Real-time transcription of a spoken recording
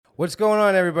What's going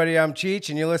on, everybody? I'm Cheech,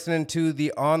 and you're listening to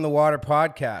the On the Water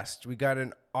podcast. We got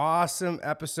an awesome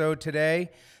episode today.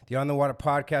 The On the Water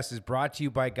podcast is brought to you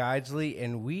by Guidesley,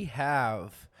 and we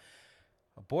have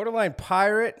a borderline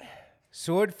pirate,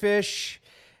 swordfish,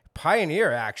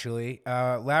 pioneer, actually,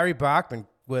 Larry Backman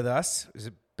with us. Is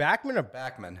it Backman or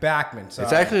Backman? Backman. Sorry.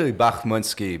 It's actually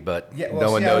Bachmunski, but Yeah, well,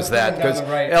 no one see, I knows was that going down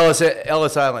because the right.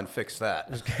 Ellis Island fixed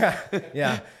that.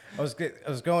 Yeah, I was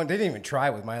going. They didn't even try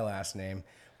with my last name.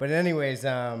 But anyways,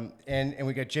 and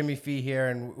we got Jimmy Fee here,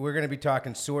 and we're going to be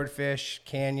talking swordfish,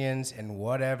 canyons, and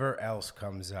whatever else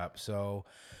comes up. So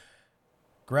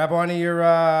grab onto your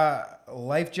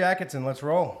life jackets and let's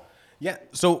roll. Yeah,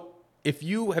 so if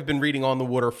you have been reading On the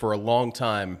Water for a long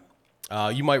time,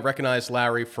 you might recognize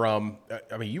Larry from,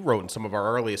 you wrote in some of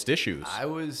our earliest issues. I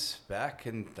was back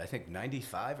in, I think,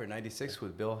 95 or 96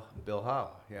 with Bill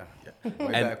Howe. Yeah.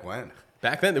 Way back when.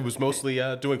 Back then, it was mostly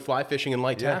doing fly fishing and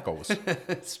light tackles.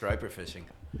 Striper fishing.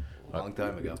 A long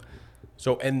time ago.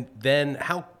 So, and then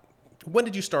when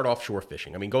did you start offshore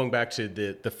fishing? I mean, going back to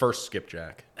the first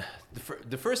skipjack.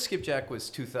 The first skipjack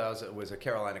was 2000. Was a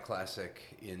Carolina Classic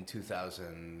in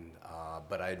 2000.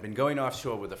 But I had been going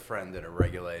offshore with a friend and a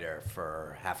regulator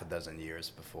for half a dozen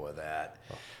years before that,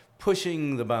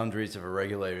 pushing the boundaries of a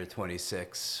regulator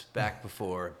 26 back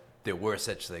before there were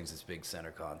such things as big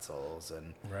center consoles,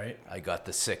 and Right. I got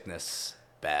the sickness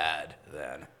bad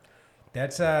then.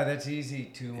 That's easy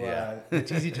to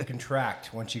it's easy to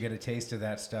contract once you get a taste of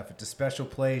that stuff. It's a special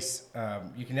place.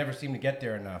 You can never seem to get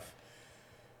there enough.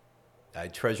 I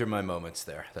treasure my moments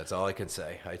there. That's all I can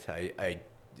say. I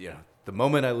the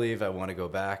moment I leave, I want to go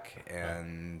back,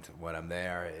 and when I'm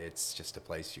there, it's just a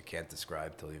place you can't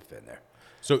describe till you've been there.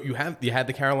 So you had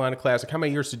the Carolina Classic. How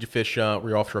many years did you fish? Were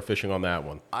you offshore fishing on that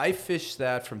one? I fished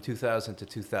that from 2000 to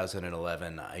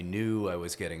 2011. I knew I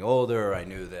was getting older. I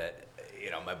knew that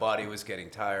my body was getting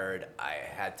tired. I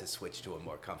had to switch to a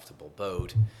more comfortable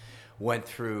boat. Went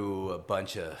through a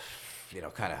bunch of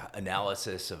kind of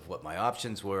analysis of what my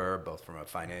options were, both from a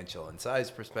financial and size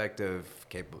perspective,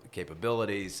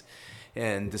 capabilities,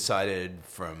 and decided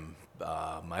from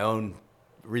my own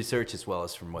research as well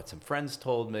as from what some friends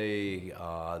told me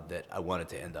that I wanted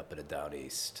to end up at a down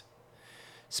east.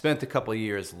 Spent a couple of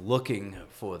years looking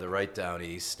for the right down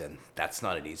east, and that's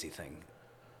not an easy thing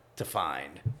to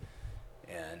find.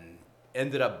 And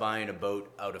ended up buying a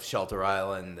boat out of Shelter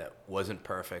Island that wasn't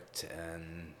perfect,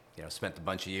 and spent a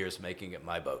bunch of years making it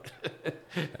my boat.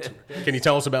 Can you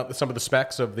tell us about some of the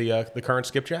specs of the current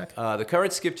skipjack? The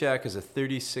current skipjack is a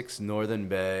 36 Northern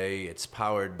Bay. It's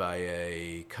powered by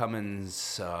a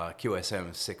Cummins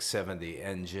QSM 670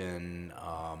 engine.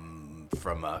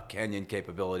 From a canyon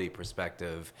capability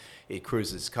perspective, it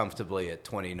cruises comfortably at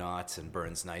 20 knots and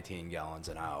burns 19 gallons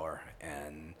an hour.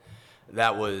 And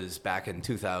that was back in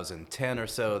 2010 or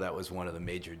so. That was one of the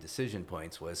major decision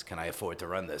points was, can I afford to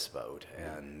run this boat?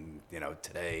 And,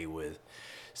 today with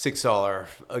 $6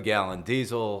 a gallon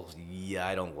diesel, yeah,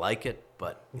 I don't like it,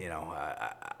 but,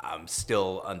 I'm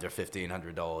still under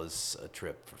 $1,500 a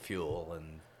trip for fuel.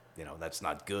 And, that's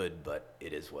not good, but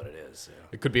it is what it is.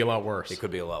 It could be a lot worse. It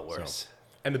could be a lot worse.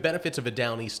 And the benefits of a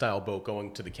down east style boat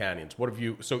going to the canyons. What have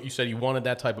you? So you said you wanted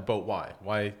that type of boat. Why?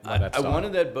 Why that I style?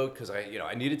 wanted that boat because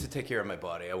I needed to take care of my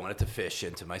body. I wanted to fish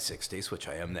into my 60s, which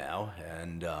I am now,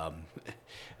 and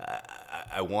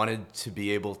I wanted to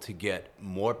be able to get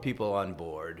more people on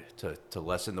board to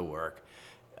lessen the work,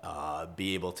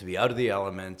 be able to be out of the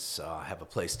elements, have a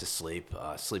place to sleep.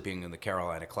 Sleeping in the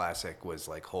Carolina Classic was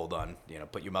like, hold on,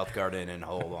 put your mouth guard in and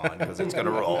hold on because it's going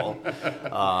to roll.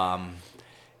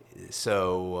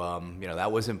 So,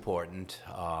 that was important.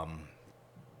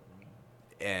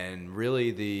 And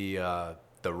really the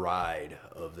ride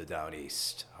of the Down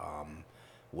East,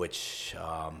 which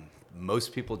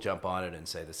most people jump on it and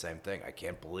say the same thing. I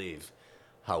can't believe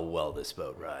how well this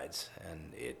boat rides.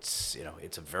 And it's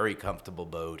a very comfortable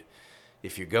boat.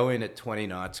 If you're going at 20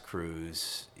 knots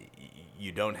cruise,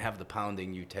 you don't have the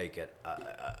pounding you take at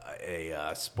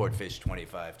a Swordfish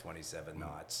 25, 27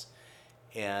 knots.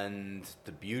 And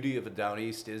the beauty of a down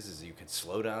east is you can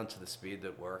slow down to the speed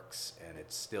that works, and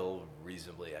it's still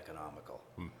reasonably economical.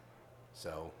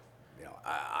 So,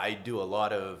 I do a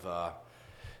lot of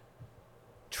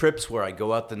trips where I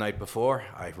go out the night before.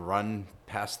 I run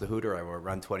past the Hooter. I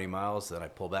run 20 miles, then I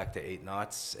pull back to 8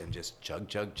 knots and just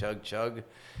chug,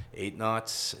 8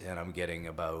 knots, and I'm getting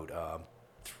about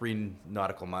 3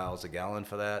 nautical miles a gallon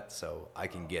for that. So I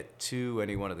can get to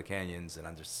any one of the canyons in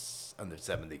under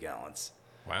 70 gallons.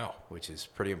 Wow. which is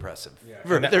pretty impressive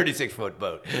for a 36-foot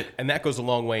boat. And that goes a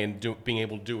long way in being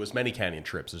able to do as many canyon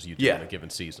trips as you do in a given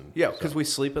season. Yeah, because we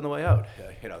sleep on the way out.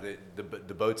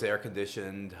 The boat's air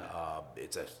conditioned.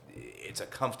 It's a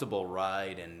comfortable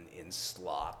ride in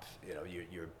slop.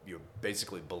 You're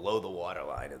basically below the water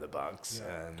line in the bunks,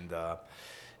 and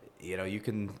you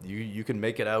can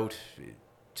make it out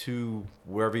to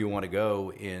wherever you want to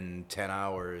go in 10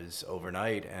 hours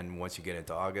overnight. And once you get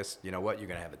into August, you know what? You're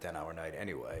going to have a 10-hour night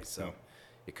anyway. So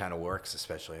it kind of works,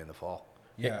 especially in the fall.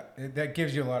 Yeah, that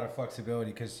gives you a lot of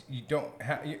flexibility because you don't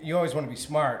you always want to be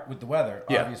smart with the weather,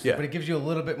 obviously, but it gives you a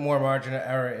little bit more margin of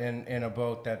error in a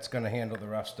boat that's going to handle the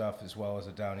rough stuff as well as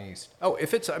a down east. Oh,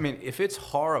 if it's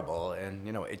horrible, and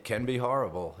it can be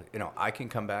horrible, I can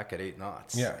come back at 8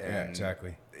 knots. Yeah,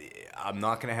 exactly. I'm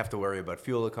not going to have to worry about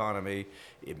fuel economy.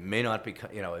 It may not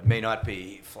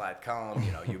be, flat calm.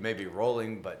 You may be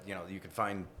rolling, but you can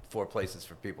find 4 places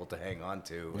for people to hang on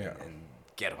to and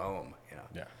get home.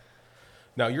 Yeah.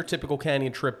 Now, your typical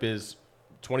canyon trip is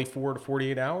 24 to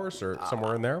 48 hours or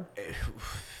somewhere in there?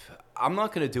 I'm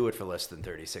not going to do it for less than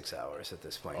 36 hours at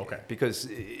this point. Okay. Because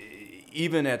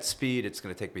even at speed, it's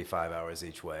going to take me 5 hours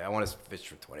each way. I want to fish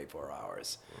for 24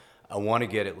 hours. I want to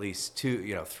get at least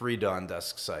 3 dawn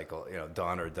dusk cycle,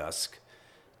 dawn or dusk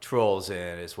trolls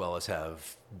in, as well as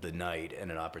have the night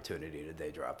and an opportunity to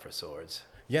day drop for swords.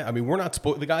 Yeah, I mean, we're not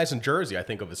the guys in Jersey, I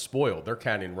think of as spoiled. Their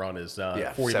canyon run is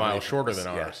 40 miles shorter than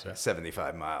ours. Yeah,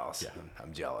 75 miles. Yeah.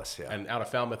 I'm jealous, yeah. And out of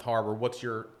Falmouth Harbor, what's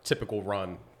your typical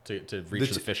run to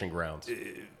reach the fishing grounds?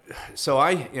 So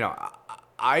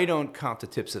I don't count the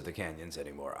tips of the canyons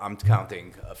anymore. I'm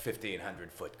counting a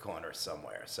 1,500-foot corner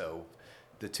somewhere. So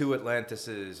the 2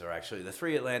 Atlantises, or actually the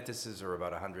 3 Atlantises, are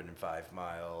about 105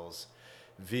 miles.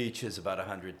 Veach is about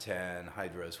 110.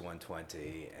 Hydro's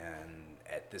 120. And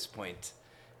at this point,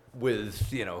 with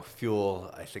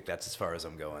fuel, I think that's as far as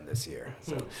I'm going this year.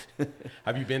 So.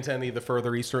 Have you been to any of the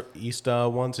further east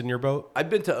ones in your boat? I've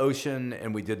been to Ocean,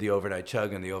 and we did the overnight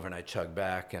chug and the overnight chug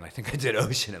back, and I think I did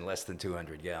Ocean in less than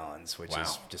 200 gallons, which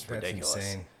is just ridiculous. That's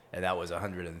insane. And that was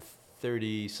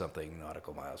 130 something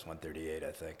nautical miles, 138,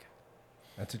 I think.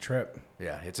 That's a trip.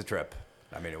 Yeah, it's a trip.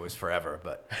 I mean, it was forever,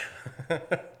 but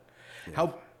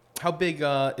How big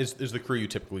is the crew you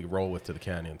typically roll with to the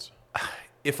canyons?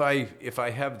 If I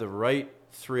have the right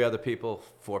 3 other people,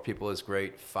 4 people is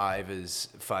great. 5 is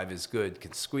good.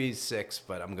 Can squeeze 6,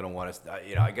 but I'm gonna want to.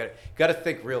 I got to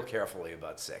think real carefully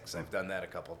about 6. I've done that a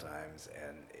couple times,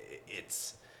 and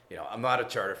it's I'm not a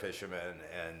charter fisherman,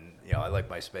 and I like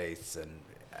my space, and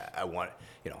I want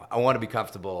to be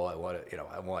comfortable. I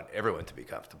want everyone to be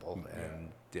comfortable,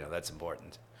 and that's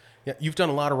important. Yeah, you've done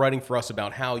a lot of writing for us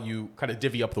about how you kind of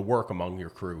divvy up the work among your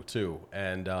crew too,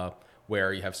 and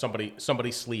where you have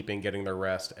somebody sleeping, getting their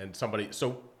rest, and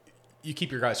so you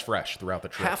keep your guys fresh throughout the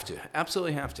trip.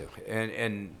 Absolutely have to,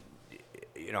 and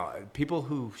people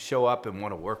who show up and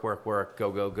want to work,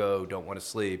 go, don't want to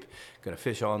sleep, going to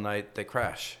fish all night, they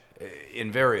crash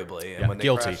invariably, and when they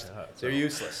guilty. crash, they're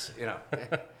useless.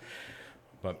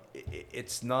 But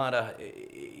it's not I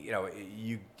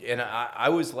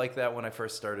was like that when I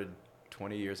first started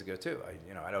 20 years ago too.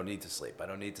 I don't need to sleep. I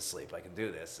can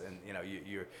do this, and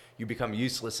you become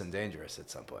useless and dangerous at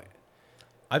some point.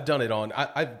 I've done it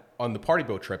on the party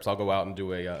boat trips. I'll go out and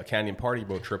do a canyon party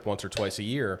boat trip once or twice a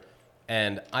year,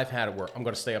 and I've had it where I'm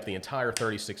going to stay up the entire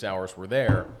 36 hours we're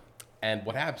there. And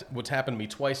what's happened to me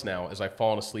twice now is I've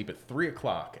fallen asleep at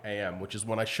 3:00 a.m., which is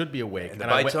when I should be awake. And the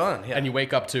bite's on, yeah. And you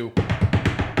wake up to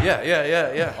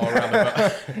Yeah. all around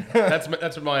the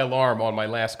that's my alarm on my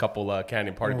last couple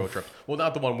canyon party boat trips. Well,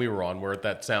 not the one we were on where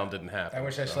that sound didn't happen. I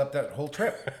wish I slept that whole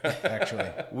trip. Actually,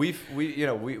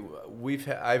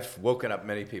 I've woken up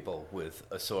many people with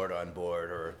a sword on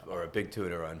board or a big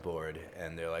tuna on board,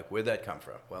 and they're like, "Where'd that come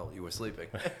from?" Well, you were sleeping.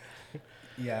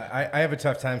 yeah, I have a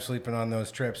tough time sleeping on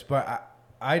those trips, but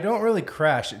I don't really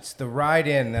crash. It's the ride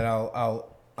in that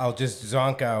I'll just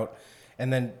zonk out,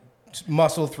 and then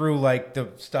muscle through like the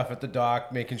stuff at the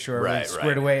dock, making sure everything's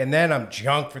squared away, and then I'm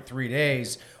junk for 3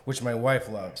 days, which my wife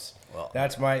loves. Well,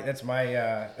 that's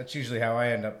usually how I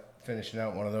end up finishing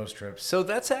out one of those trips. So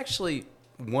that's actually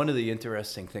one of the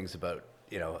interesting things about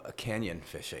a canyon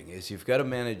fishing is you've got to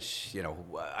manage.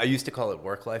 I used to call it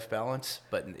work-life balance,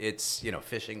 but it's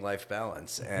fishing life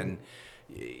balance, and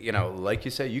like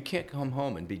you say, you can't come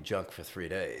home and be junk for 3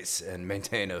 days and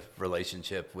maintain a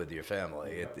relationship with your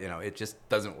family. It just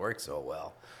doesn't work so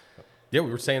well. Yeah,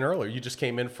 we were saying earlier, you just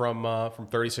came in from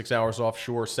 36 hours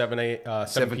offshore, 7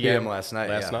 p.m. last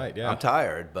night. Yeah. I'm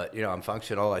tired, but I'm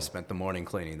functional. I spent the morning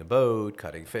cleaning the boat,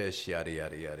 cutting fish, yada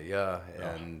yada yada yada,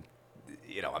 and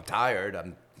I'm tired.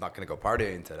 I'm not going to go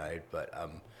partying tonight, but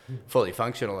I'm fully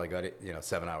functional. I got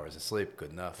 7 hours of sleep,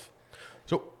 good enough.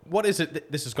 So what is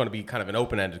it? This is going to be kind of an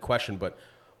open-ended question, but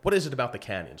what is it about the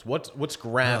canyons? What's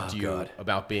grabbed you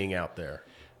about being out there?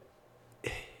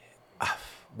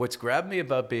 What's grabbed me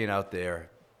about being out there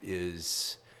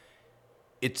is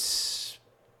it's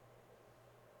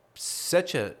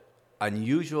such an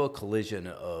unusual collision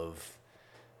of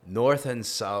north and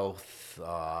south,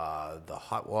 the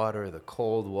hot water, the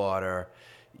cold water.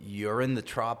 You're in the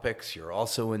tropics. You're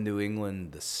also in New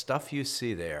England. The stuff you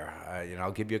see there,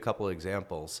 I'll give you a couple of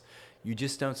examples. You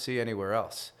just don't see anywhere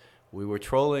else. We were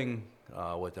trolling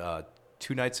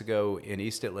 2 nights ago in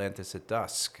East Atlantis at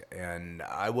dusk, and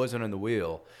I wasn't on the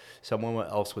wheel. Someone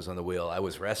else was on the wheel. I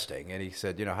was resting, and he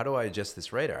said, how do I adjust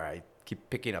this radar? I keep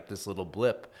picking up this little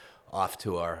blip off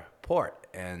to our port,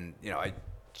 and I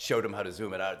showed him how to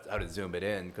zoom it out, how to zoom it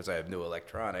in, because I have new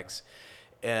electronics.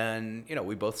 And,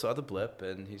 we both saw the blip,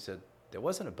 and he said, there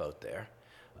wasn't a boat there.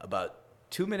 About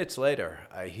 2 minutes later,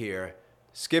 I hear,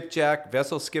 skipjack,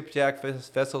 vessel skipjack,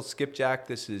 vessel skipjack,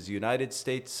 this is United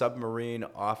States submarine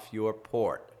off your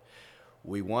port.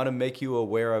 We want to make you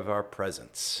aware of our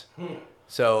presence.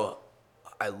 So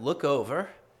I look over,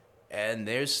 and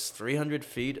there's 300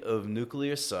 feet of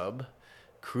nuclear sub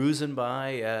cruising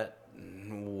by at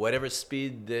whatever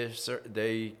speed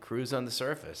they cruise on the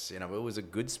surface. It was a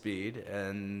good speed,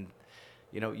 and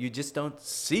you just don't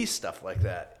see stuff like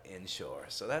that inshore.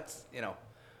 So that's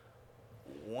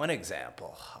one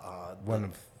example. One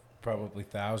of probably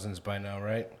thousands by now,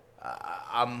 right?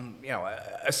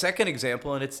 A second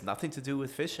example, and it's nothing to do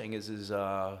with fishing, is 3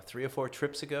 or 4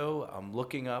 trips ago, I'm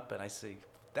looking up and I see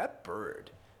that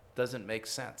bird doesn't make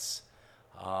sense.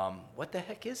 What the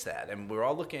heck is that? And we're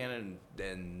all looking at it,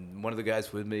 and one of the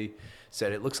guys with me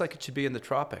said, it looks like it should be in the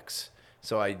tropics.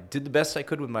 So I did the best I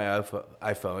could with my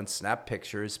iPhone, snapped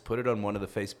pictures, put it on one of the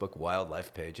Facebook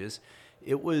wildlife pages.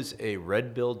 It was a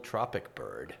red-billed tropic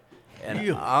bird.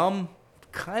 And I'm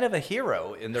kind of a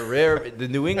hero in the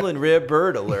New England rare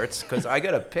bird alerts, because I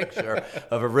got a picture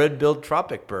of a red-billed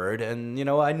tropic bird, and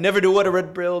I never knew what a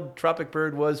red-billed tropic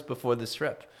bird was before this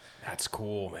trip. That's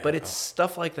cool, man. But it's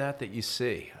stuff like that you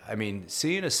see. I mean,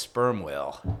 seeing a sperm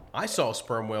whale. I saw a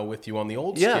sperm whale with you on the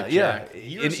old skipjack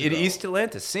years in ago. East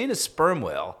Atlantis. Seeing a sperm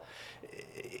whale,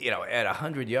 at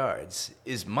 100 yards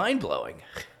is mind-blowing.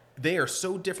 They are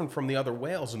so different from the other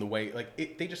whales in the way,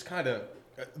 they just kind of,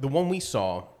 the one we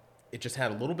saw, it just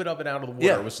had a little bit of it out of the water.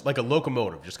 Yeah. It was like a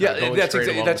locomotive, just kind of going straight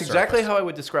along that's the exactly surface. how I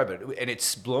would describe it. And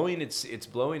it's blowing its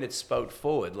spout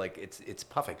forward, like it's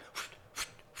puffing.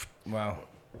 Wow.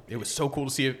 It was so cool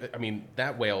to see. I mean,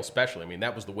 that whale especially. I mean,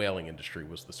 that was the whaling industry,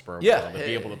 was the sperm yeah. whale. To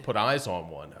be able to put eyes on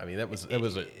one. I mean, it was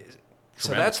a.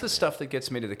 So that's the stuff that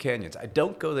gets me to the canyons. I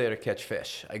don't go there to catch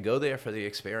fish. I go there for the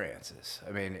experiences.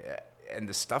 I mean, and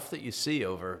the stuff that you see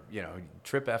over,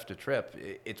 trip after trip,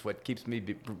 it's what keeps me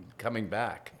coming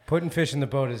back. Putting fish in the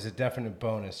boat is a definite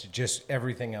bonus to just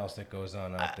everything else that goes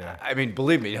on out there. I mean,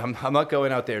 believe me, I'm not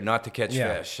going out there not to catch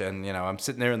fish. And, I'm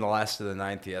sitting there in the last of the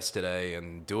 9th yesterday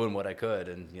and doing what I could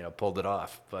and, pulled it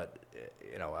off. But,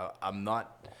 I'm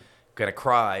not going to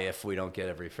cry if we don't get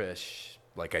every fish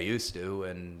like I used to.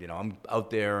 And, I'm out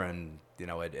there and,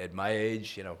 at my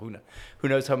age, who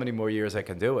knows how many more years I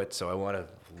can do it. So I want to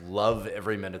love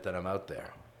every minute that I'm out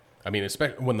there. I mean,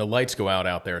 especially when the lights go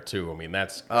out there too. I mean,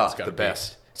 that's got the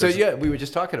best. So we were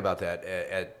just talking about that.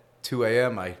 At 2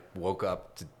 a.m. I woke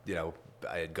up to,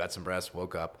 I had got some rest,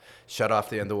 woke up, shut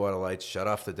off the underwater lights, shut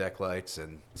off the deck lights,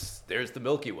 and there's the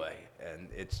Milky Way. And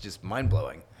it's just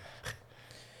mind-blowing.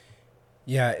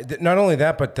 Yeah, not only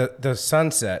that, but the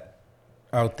sunset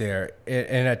out there.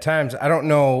 And at times, I don't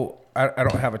know, I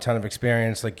don't have a ton of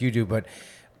experience like you do, but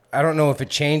I don't know if it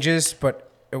changes,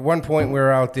 but at one point we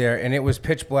were out there and it was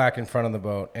pitch black in front of the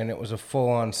boat and it was a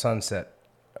full-on sunset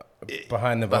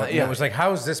behind the boat. And it was like,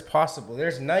 how is this possible?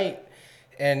 There's night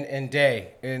and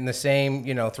day in the same,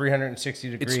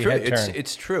 360-degree head turn.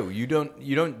 It's true. You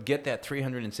don't get that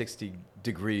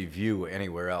 360-degree view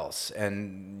anywhere else.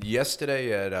 And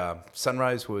yesterday at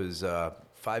sunrise was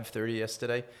 5:30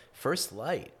 yesterday. First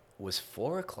light was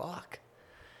 4 o'clock.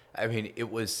 I mean, it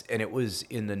was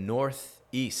in the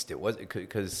northeast. It was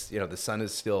because the sun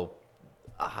is still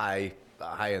high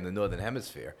in the northern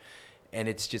hemisphere, and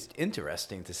it's just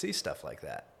interesting to see stuff like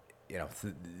that.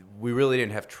 We really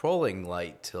didn't have trolling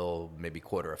light till maybe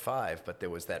 4:45, but there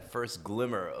was that first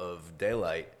glimmer of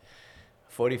daylight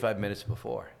 45 minutes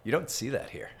before. You don't see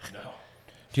that here. No.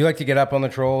 Do you like to get up on the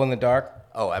troll in the dark?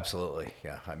 Oh, absolutely.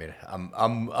 Yeah. I mean,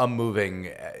 I'm moving.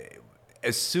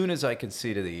 As soon as I can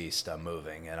see to the east, I'm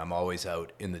moving, and I'm always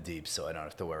out in the deep, so I don't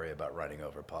have to worry about running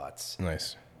over pots.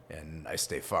 Nice. and I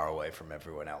stay far away from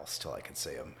everyone else till I can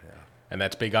see them. Yeah. And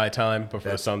that's big eye time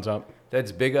before the sun's up?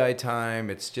 That's big eye time.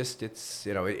 It's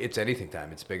anything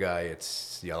time. It's big eye,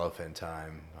 it's yellowfin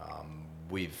time.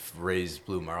 We've raised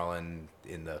blue marlin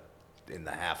in the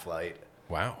half light.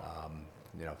 Wow.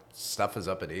 Stuff is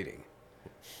up and eating.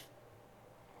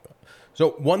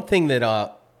 So one thing that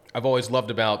I've always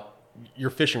loved about your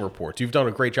fishing reports, you've done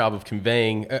a great job of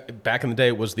conveying. Back in the day,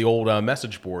 it was the old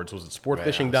message boards. Was it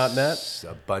sportfishing.net?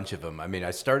 A bunch of them. I mean,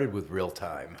 I started with Real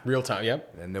Time. Real Time,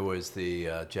 yep. And there was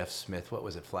the Jeff Smith, what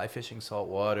was it, Fly Fishing Salt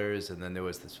Waters, and then there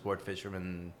was the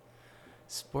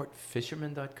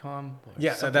sportfisherman.com?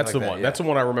 Yeah, that's the one. Yeah. That's the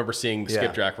one I remember seeing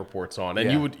skipjack reports on.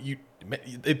 And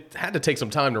it had to take some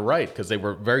time to write because they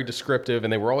were very descriptive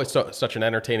and they were always such an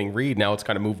entertaining read. Now it's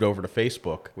kind of moved over to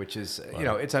Facebook. Which is,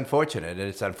 it's unfortunate. And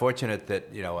it's unfortunate that,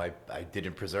 I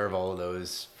didn't preserve all of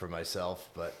those for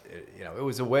myself. But, it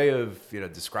was a way of,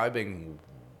 describing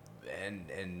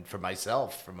and for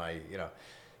myself, for my,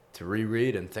 to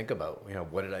reread and think about,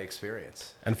 what did I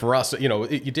experience? And for us, you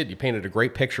painted a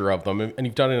great picture of them, and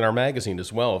you've done it in our magazine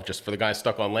as well. Just for the guys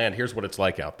stuck on land, here's what it's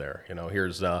like out there.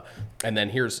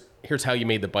 Here's how you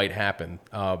made the bite happen.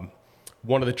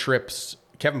 One of the trips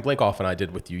Kevin Blinkoff and I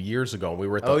did with you years ago, we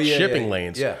were at the shipping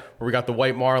lanes where we got the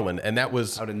white marlin, and that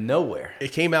was out of nowhere.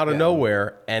 It came out of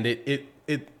nowhere, and it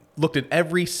looked at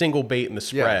every single bait in the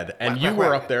spread, and you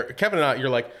were up there, Kevin and I. You're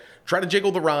like, try to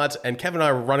jiggle the rods, and Kevin and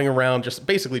I were running around, just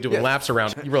basically doing laps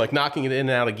around. You were like knocking it in and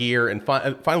out of gear, and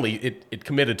finally it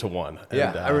committed to one.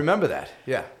 Yeah, I remember that.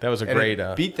 Yeah, that was a great.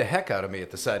 It beat the heck out of me at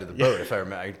the side of the boat, if I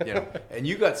remember. And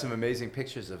you got some amazing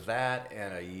pictures of that,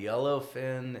 and a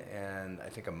yellowfin, and I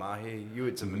think a mahi. You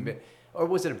had some, or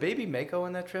was it a baby mako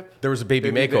on that trip? There was a baby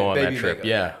mako on that trip.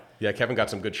 Mako, yeah. Kevin got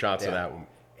some good shots of that one.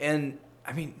 And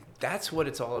I mean, that's what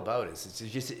it's all about. It's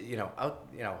just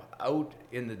out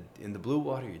in the blue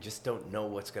water, you just don't know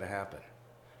what's going to happen.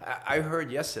 I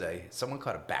heard yesterday someone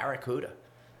caught a barracuda.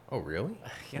 Oh, really?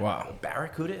 Wow, a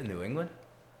barracuda in New England.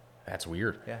 That's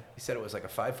weird. Yeah, he said it was like a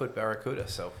 5-foot barracuda.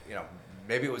 So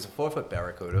maybe it was a 4-foot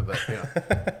barracuda, but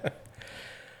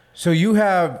So you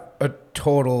have a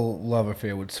total love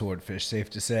affair with swordfish, safe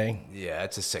to say? Yeah,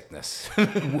 it's a sickness.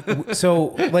 So,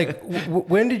 like,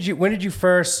 when did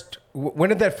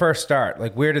that first start?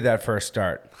 Like, where did that first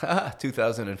start?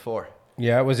 2004.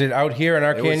 Yeah, was it out here in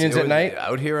our canyons at night?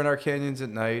 Out here in our canyons at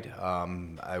night.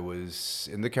 I was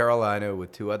in the Carolina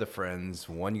with 2 other friends.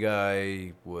 One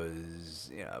guy was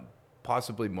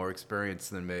possibly more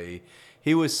experienced than me.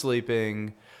 He was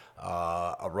sleeping.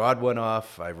 A rod went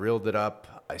off. I reeled it up.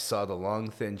 I saw the long,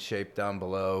 thin shape down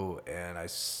below, and I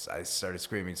started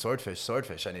screaming, "Swordfish,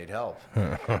 swordfish, I need help."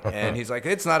 And he's like,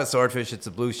 "It's not a swordfish, it's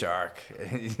a blue shark."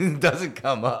 It doesn't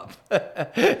come up.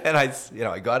 And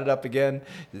I got it up again.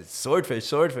 "Swordfish,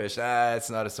 swordfish." It's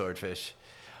not a swordfish.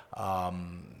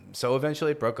 So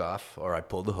eventually it broke off, or I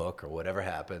pulled the hook, or whatever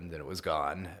happened, and it was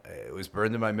gone. It was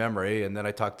burned in my memory, and then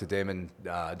I talked to Damon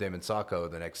Sacco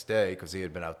the next day, because he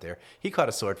had been out there. He caught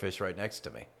a swordfish right next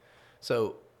to me.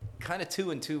 So kind of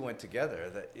 2 and 2 went together,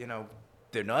 that,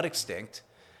 they're not extinct,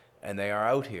 and they are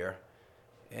out here.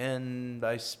 And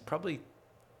probably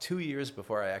 2 years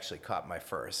before I actually caught my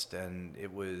first, and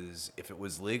if it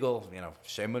was legal,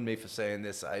 shame on me for saying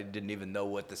this, I didn't even know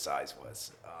what the size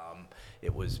was.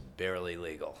 It was barely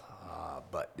legal,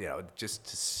 but just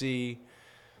to see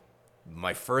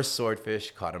my first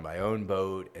swordfish caught on my own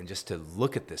boat, and just to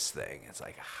look at this thing, it's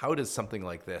like, how does something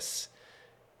like this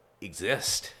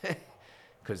exist?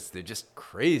 Because they're just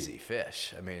crazy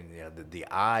fish. I mean, the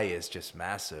eye is just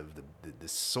massive. The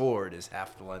sword is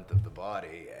half the length of the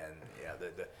body, and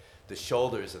the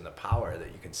shoulders and the power that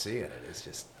you can see in it is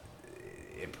just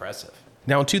impressive.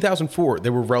 Now, in 2004,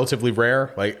 they were relatively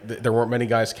rare. Like, there weren't many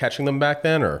guys catching them back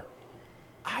then, or?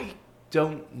 I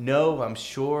don't know. I'm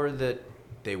sure that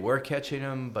they were catching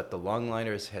them, but the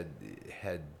longliners had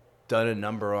done a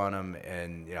number on them.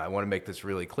 And, I want to make this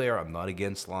really clear. I'm not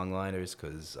against longliners,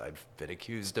 because I've been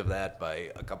accused of that by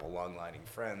a couple longlining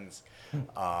friends.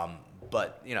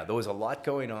 But, there was a lot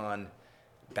going on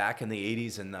back in the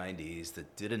 80s and 90s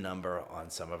that did a number on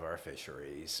some of our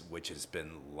fisheries, which has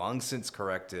been long since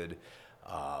corrected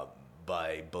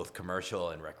by both commercial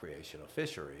and recreational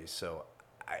fisheries. So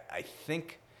I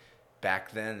think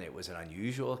back then it was an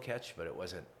unusual catch, but it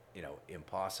wasn't,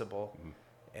 impossible. Mm-hmm.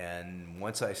 And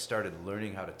once I started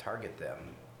learning how to target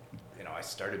them, I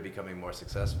started becoming more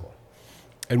successful.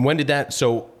 And when did that,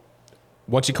 so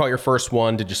once you caught your first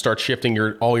one, did you start shifting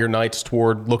all your nights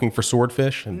toward looking for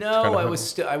swordfish? And No, kind of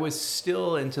I was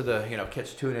still into the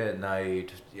catch tuna at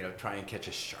night, try and catch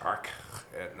a shark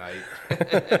at night,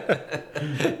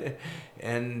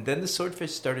 and then the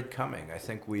swordfish started coming. I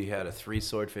think we had a 3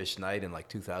 swordfish night in like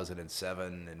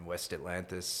 2007 in West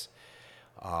Atlantis.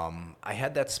 I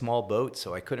had that small boat,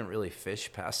 so I couldn't really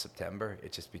fish past September.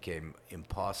 It just became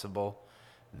impossible.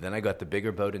 Then I got the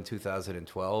bigger boat in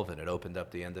 2012, and it opened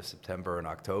up the end of September and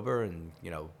October. And,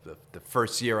 the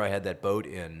first year I had that boat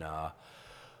in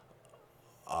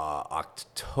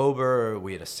October,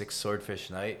 we had a 6 swordfish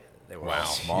night. They were all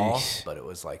small, but it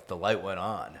was like the light went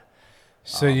on.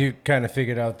 So you kind of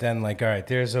figured out then, like, all right,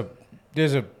 there's a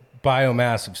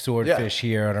biomass of swordfish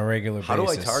here on a regular basis. How do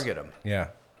I target them? Yeah.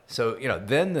 So,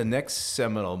 then the next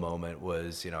seminal moment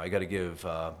was, I got to give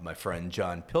my friend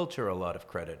John Pilcher a lot of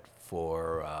credit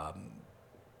for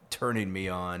turning me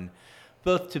on,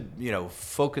 both to,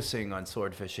 focusing on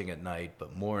sword fishing at night,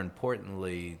 but more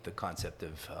importantly, the concept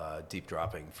of deep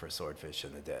dropping for swordfish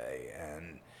in the day.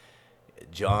 And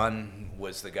John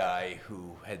was the guy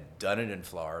who had done it in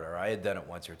Florida. I had done it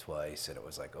once or twice, and it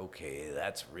was like, okay,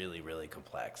 that's really, really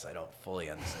complex. I don't fully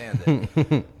understand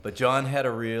it. But John had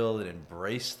a reel that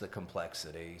embraced the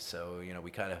complexity, so,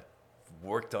 we kind of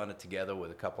worked on it together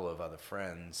with a couple of other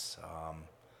friends.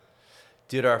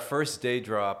 Did our first day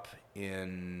drop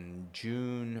in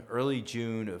early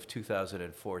June of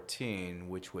 2014,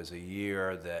 which was a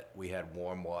year that we had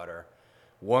warm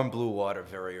blue water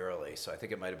very early. So I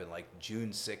think it might have been like June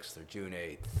 6th or June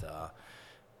 8th.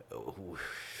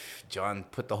 John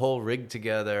put the whole rig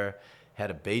together,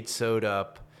 had a bait sewed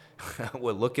up.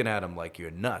 We're looking at him like, you're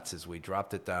nuts, as we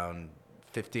dropped it down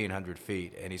 1,500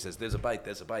 feet. And he says, there's a bite,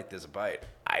 there's a bite, there's a bite.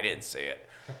 I didn't see it.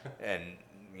 And,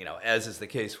 as is the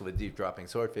case with deep dropping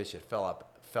swordfish, it fell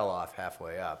off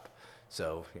halfway up.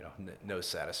 So, no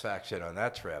satisfaction on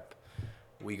that trip.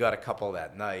 We got a couple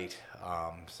that night,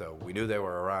 so we knew they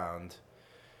were around.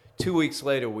 2 weeks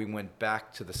later, we went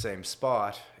back to the same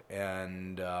spot,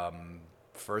 and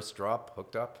first drop,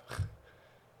 hooked up,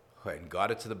 and got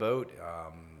it to the boat.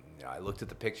 I looked at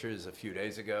the pictures a few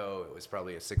days ago. It was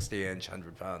probably a 60-inch,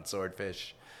 100-pound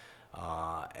swordfish,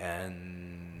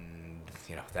 and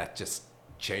that just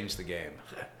changed the game.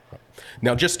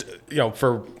 Now, just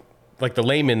for like the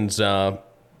layman's.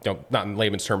 Not in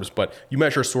layman's terms, but you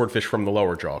measure swordfish from the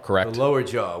lower jaw, correct? The lower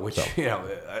jaw, which,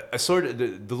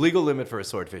 the legal limit for a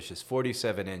swordfish is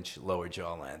 47-inch lower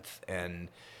jaw length. And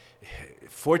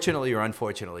fortunately or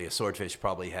unfortunately, a swordfish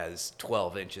probably has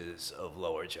 12 inches of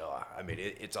lower jaw. I mean,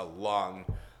 it's a long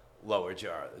lower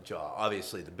jaw.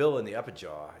 Obviously, the bill in the upper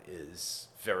jaw is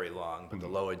very long, but the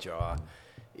lower jaw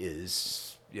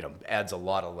is, adds a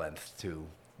lot of length to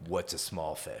what's a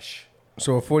small fish.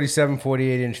 So a 47,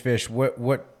 48-inch fish, what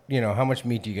how much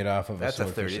meat do you get off of a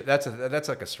swordfish? That's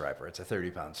like a striper. It's a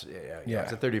 30-pound. Yeah.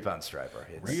 It's a 30-pound striper.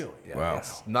 Really? Yeah, wow.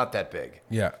 It's not that big.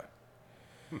 Yeah.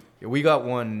 We got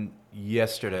one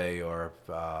yesterday or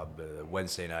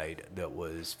Wednesday night that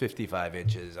was 55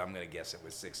 inches. I'm going to guess it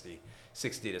was 60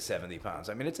 to 70 pounds.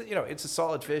 I mean, it's a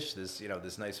solid fish.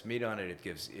 There's nice meat on it.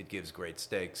 It gives great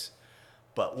steaks.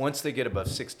 But once they get above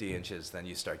 60 inches, then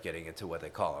you start getting into what they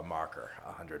call a marker,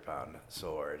 a 100-pound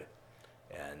sword.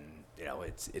 And,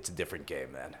 it's a different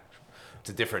game then.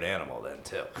 It's a different animal then,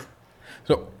 too.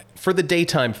 So for the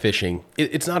daytime fishing,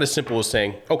 it's not as simple as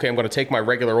saying, okay, I'm going to take my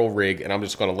regular old rig and I'm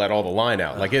just going to let all the line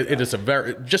out. Like it is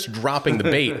just dropping the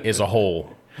bait is a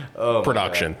whole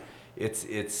production.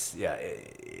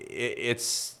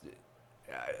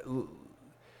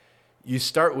 You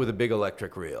start with a big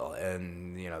electric reel,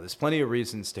 and there's plenty of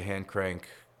reasons to hand crank.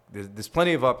 There's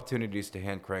plenty of opportunities to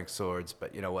hand crank swords,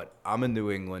 but you know what? I'm in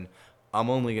New England. I'm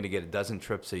only going to get a dozen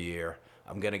trips a year.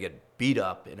 I'm going to get beat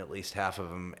up in at least half of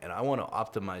them, and I want to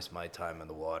optimize my time in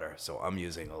the water, so I'm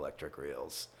using electric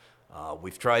reels.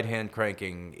 We've tried hand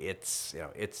cranking.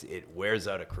 It wears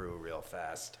out a crew real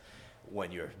fast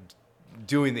when you're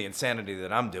doing the insanity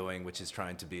that I'm doing, which is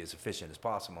trying to be as efficient as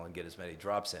possible and get as many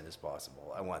drops in as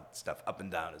possible. I want stuff up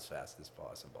and down as fast as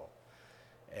possible.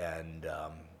 And,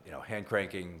 hand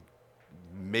cranking,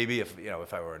 maybe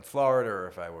if I were in Florida or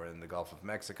if I were in the Gulf of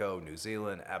Mexico, New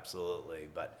Zealand, absolutely.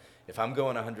 But if I'm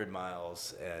going 100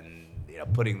 miles and,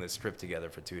 putting this trip together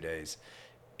for 2 days,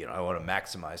 I want to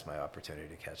maximize my opportunity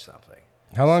to catch something.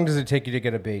 How long does it take you to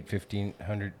get a bait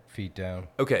 1,500 feet down?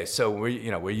 Okay, so we're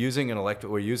using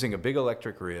a big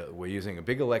electric reel. We're using a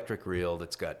big electric reel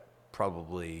that's got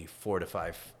probably 4,000 to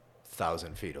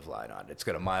 5,000 feet of line on it. It's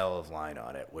got a mile of line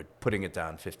on it. We're putting it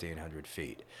down 1,500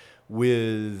 feet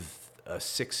with a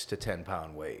 6 to 10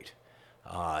 pound weight.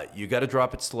 You got to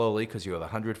drop it slowly because you have a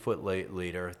 100-foot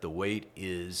leader. The weight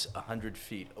is 100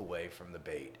 feet away from the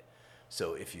bait.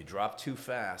 So if you drop too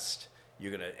fast,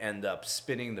 you're going to end up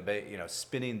spinning the bait,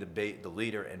 the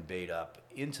leader and bait up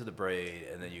into the braid,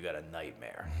 and then you got a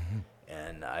nightmare.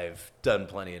 And I've done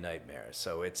plenty of nightmares.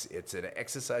 So it's an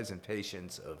exercise in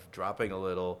patience of dropping a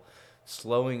little,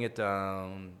 slowing it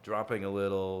down, dropping a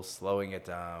little, slowing it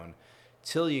down,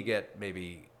 till you get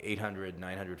maybe 800,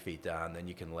 900 feet down, then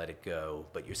you can let it go.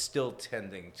 But you're still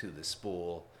tending to the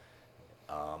spool,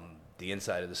 the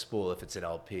inside of the spool if it's an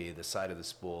LP, the side of the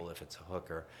spool if it's a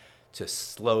hooker, to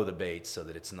slow the bait so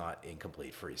that it's not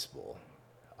incomplete free spool.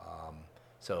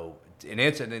 So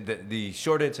the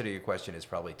short answer to your question is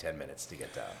probably 10 minutes to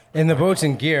get down. And the boat's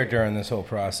in gear during this whole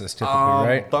process, typically,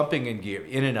 right? Bumping in gear,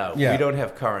 in and out. Yeah. We don't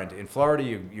have current. In Florida,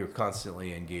 you're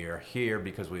constantly in gear. Here,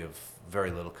 because we have very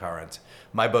little current,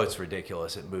 my boat's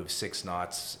ridiculous. It moves 6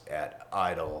 knots at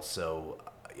idle. So,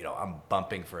 I'm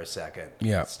bumping for a second,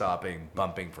 stopping,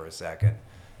 bumping for a second,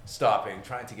 stopping,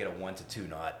 trying to get a 1 to 2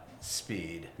 knot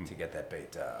speed to get that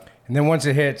bait down. And then once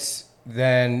it hits,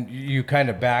 then you kind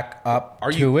of back up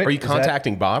to it. Are you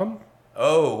contacting bottom?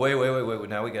 Oh, wait.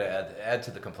 Now we got to add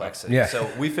to the complexity. Yeah. So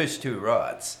we fish 2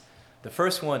 rods. The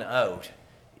first one out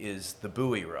is the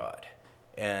buoy rod.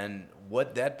 And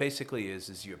what that basically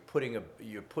is you're putting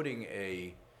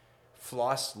a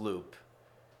floss loop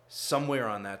somewhere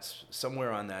on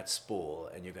that spool,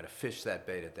 and you're going to fish that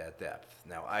bait at that depth.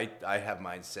 Now, I have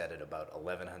mine set at about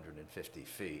 1,150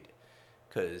 feet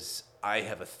because I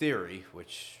have a theory,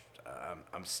 which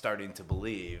I'm starting to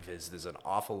believe, is there's an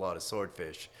awful lot of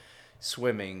swordfish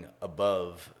swimming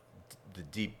above the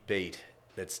deep bait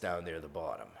that's down there at the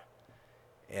bottom.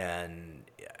 And,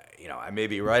 I may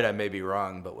be right, I may be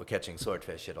wrong, but we're catching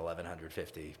swordfish at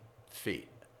 1,150 feet.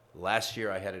 Last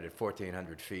year I had it at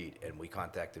 1,400 feet, and we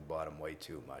contacted bottom way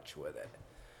too much with it.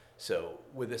 So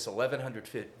with this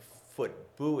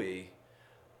 1,150-foot buoy,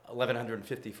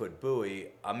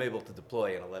 I'm able to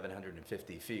deploy in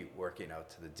 1,150 feet working out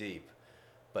to the deep.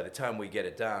 By the time we get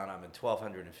it down, I'm in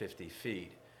 1,250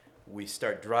 feet. We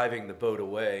start driving the boat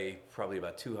away probably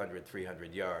about 200,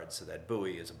 300 yards. So that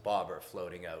buoy is a bobber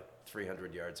floating out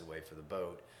 300 yards away from the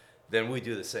boat. Then we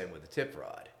do the same with the tip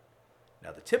rod.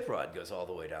 Now, the tip rod goes all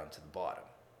the way down to the bottom.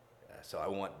 So I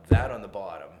want that on the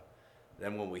bottom.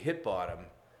 Then when we hit bottom,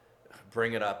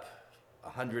 bring it up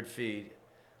 100 feet,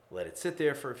 let it sit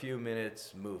there for a few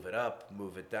minutes, move it up,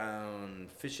 move it down,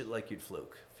 fish it like you'd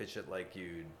fluke. Fish it like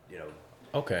you'd,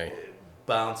 Okay.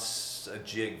 bounce a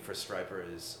jig for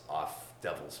stripers off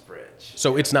Devil's Bridge.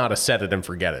 So it's not a set it and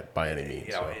forget it by any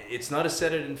means. It's not a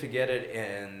set it and forget it,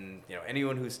 and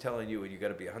anyone who's telling you got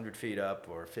to be 100 feet up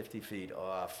or 50 feet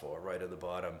off or right at the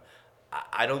bottom,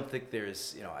 I don't think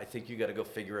there's, I think you got to go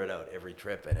figure it out every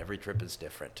trip, and every trip is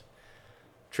different.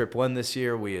 Trip 1 this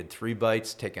year, we had 3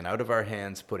 bites taken out of our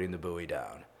hands putting the buoy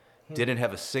down. Didn't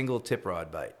have a single tip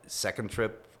rod bite. Second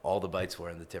trip, all the bites were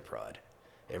in the tip rod.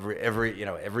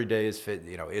 Every day is fit.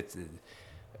 It's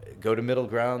go to middle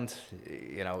ground.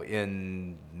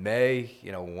 In May,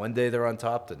 one day they're on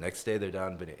top, the next day they're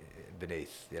down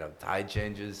beneath. Tide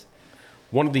changes.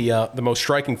 One of the most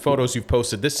striking photos you've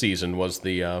posted this season was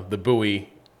the buoy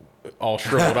all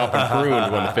shriveled up and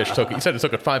pruned when the fish took it. You said it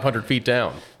took it 500 feet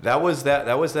down. That was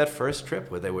that first trip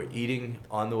where they were eating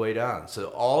on the way down. So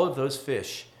all of those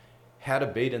fish had a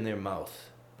bait in their mouth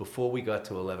before we got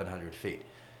to 1,100 feet.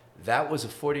 That was a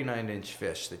 49-inch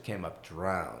fish that came up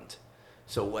drowned.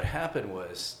 So what happened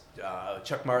was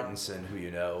Chuck Martinson, who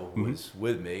was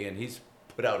with me, and he's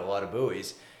put out a lot of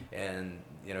buoys, and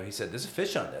he said, "There's a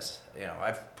fish on this.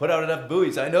 I've put out enough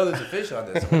buoys. I know there's a fish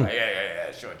on this." I'm like,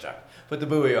 yeah, sure, Chuck. Put the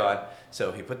buoy on.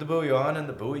 So he put the buoy on, and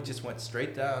the buoy just went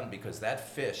straight down because that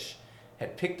fish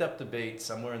had picked up the bait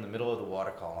somewhere in the middle of the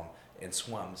water column and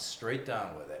swum straight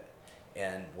down with it.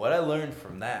 And what I learned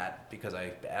from that, because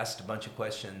I asked a bunch of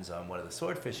questions on one of the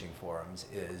sword fishing forums,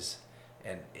 is,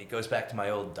 and it goes back to my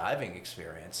old diving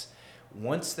experience,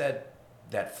 once that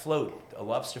float, a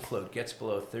lobster float, gets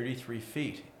below 33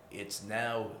 feet, it's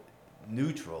now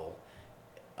neutral,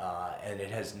 and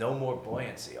it has no more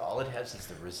buoyancy. All it has is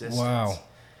the resistance. Wow.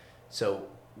 So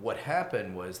what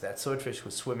happened was that swordfish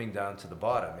was swimming down to the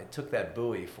bottom. It took that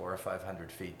buoy 400 or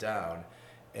 500 feet down,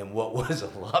 and what was a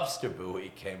lobster buoy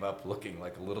came up looking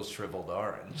like a little shriveled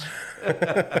orange.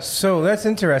 So that's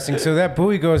interesting. So that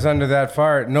buoy goes under that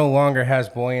far. It no longer has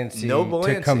buoyancy, No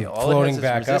buoyancy. to come All it floating has is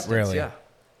back up, resistance, really. Yeah.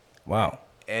 Wow.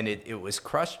 And it was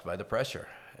crushed by the pressure.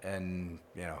 And,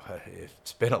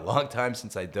 it's been a long time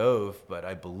since I dove, but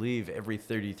I believe every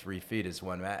 33 feet is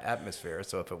one atmosphere.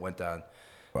 So if it went down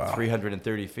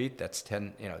 330 feet. That's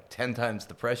 10 times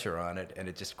the pressure on it, and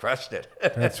it just crushed it.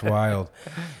 That's wild.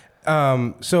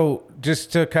 So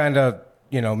just to kind of,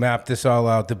 map this all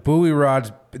out, the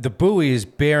buoy is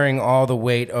bearing all the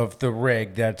weight of the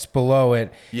rig that's below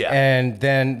it. Yeah. And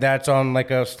then that's on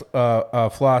like a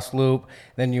floss loop.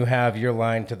 Then you have your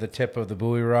line to the tip of the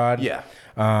buoy rod. Yeah.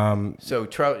 So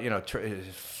trout,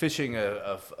 fishing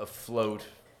a float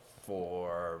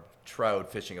for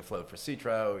trout, fishing a float for sea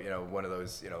trout, one of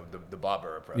those, the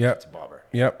bobber approach. Yep. It's a bobber.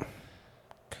 Yep.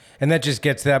 And that just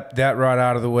gets that rod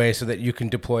out of the way so that you can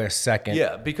deploy a second.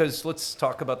 Yeah, because let's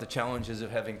talk about the challenges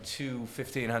of having two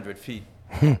 1,500 feet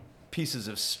pieces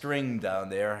of string down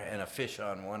there and a fish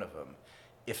on one of them.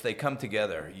 If they come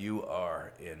together, you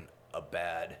are in a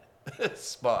bad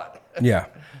spot. Yeah.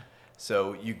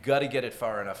 So you got to get it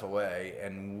far enough away.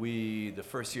 And the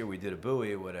first year we did a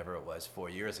buoy, whatever it was, 4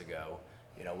 years ago,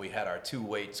 we had our two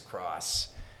weights cross.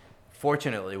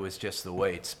 Fortunately, it was just the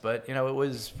weights, but it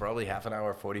was probably half an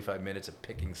hour, 45 minutes of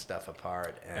picking stuff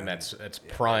apart. And that's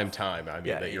prime time. I mean,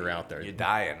 that you're out there. You're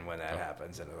dying when that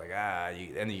happens, and it's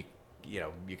like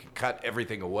you can cut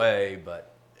everything away,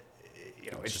 but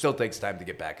it still takes time to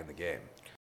get back in the game.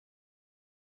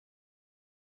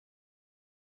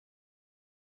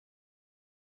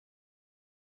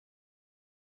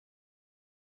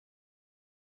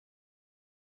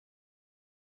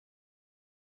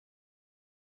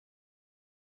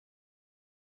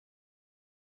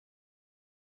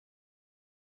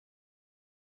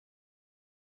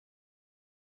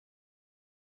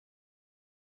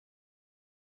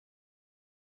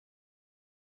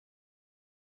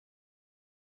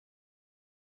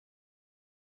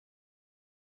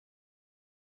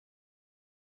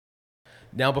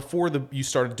 Now, before you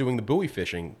started doing the buoy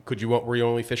fishing, were you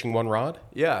only fishing one rod?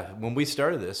 Yeah, when we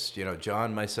started this,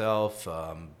 John, myself,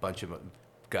 bunch of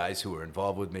guys who were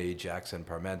involved with me, Jackson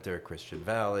Parmenter, Christian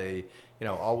Valley,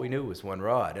 all we knew was one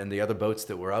rod. And the other boats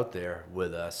that were out there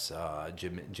with us,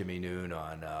 Jimmy Noon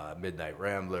on Midnight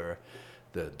Rambler,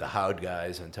 the Howd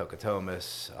guys on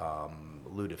Tokatomas,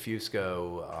 Lou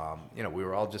DeFusco, we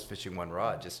were all just fishing one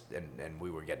rod, and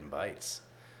we were getting bites.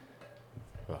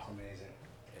 Oh. Amazing.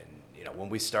 When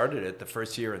we started it, the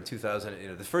first year in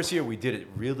 2000, the first year we did it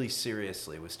really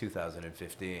seriously was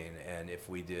 2015. And if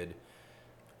we did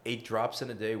 8 drops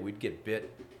in a day, we'd get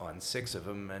bit on 6 of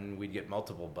them, and we'd get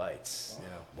multiple bites.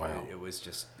 Wow. It was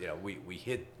just, we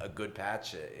hit a good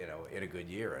patch, in a good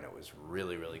year, and it was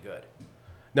really, really good.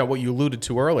 Now, what you alluded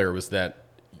to earlier was that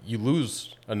you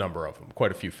lose a number of them,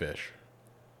 quite a few fish.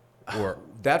 Or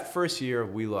that first year,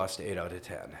 we lost 8 out of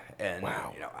 10. And,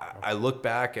 wow. I look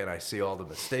back and I see all the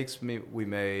mistakes we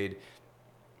made.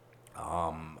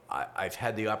 I've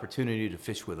had the opportunity to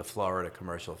fish with a Florida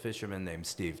commercial fisherman named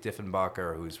Steve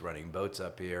Diffenbacher, who's running boats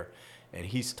up here, and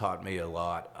he's taught me a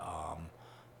lot.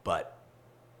 But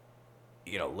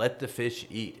let the fish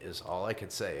eat is all I can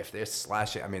say. If they're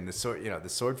slashing, the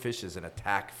swordfish is an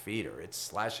attack feeder. It's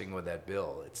slashing with that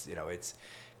bill. It's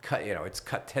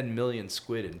cut 10 million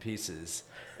squid in pieces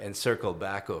and circled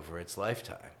back over its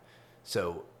lifetime.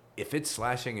 So if it's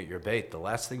slashing at your bait, the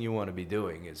last thing you want to be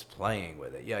doing is playing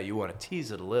with it. Yeah, you want to tease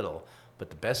it a little,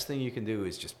 but the best thing you can do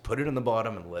is just put it in the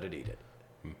bottom and let it eat it.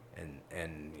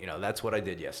 And that's what I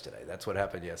did yesterday. That's what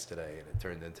happened yesterday, and it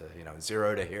turned into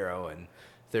 0 to hero in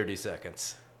 30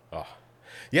 seconds. Oh,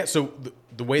 yeah. So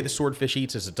the way the swordfish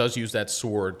eats is it does use that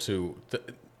sword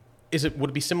would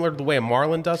it be similar to the way a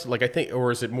marlin does? Like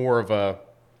or is it more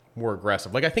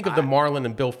aggressive? Like I think of the marlin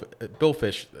and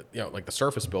billfish, like the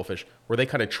surface billfish, where they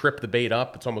kind of trip the bait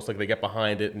up. It's almost like they get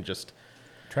behind it and just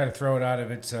try to throw it out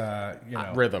of its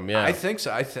rhythm. Yeah, I think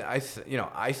so. I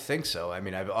think so. I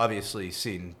mean, I've obviously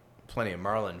seen plenty of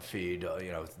marlin feed.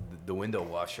 The window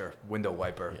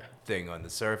wiper thing on the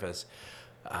surface.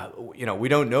 We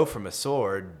don't know from a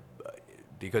sword,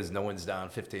 because no one's down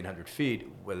 1,500 feet,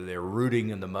 whether they're rooting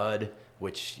in the mud,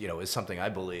 which is something I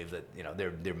believe that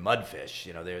they're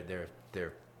mudfish.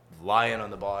 They're lying on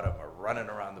the bottom or running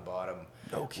around the bottom.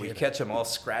 No kidding. We catch them all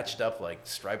scratched up like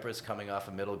stripers coming off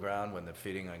of middle ground when they're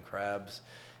feeding on crabs.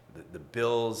 The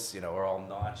bills, are all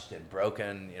notched and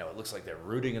broken. It looks like they're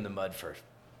rooting in the mud for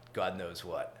God knows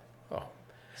what. Oh,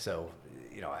 so.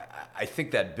 I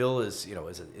think that bill is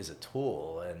a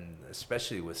tool, and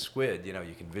especially with squid, you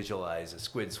can visualize a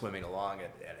squid swimming along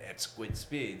at squid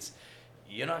speeds.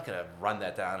 You're not going to run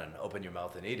that down and open your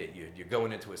mouth and eat it. You're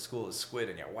going into a school of squid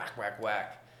and you're whack, whack,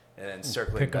 whack, and then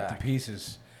circling pick back. up the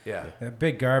pieces. Yeah.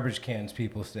 Big garbage cans,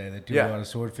 people say, that do a lot of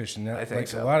swordfish. And I think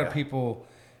so, a lot of people,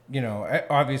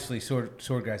 obviously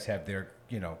sword guys have their,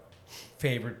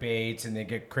 favorite baits, and they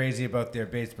get crazy about their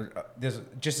baits. But there's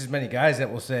just as many guys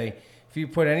that will say, if you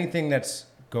put anything that's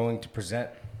going to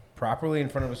present properly in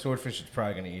front of a swordfish, it's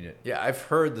probably going to eat it. Yeah, I've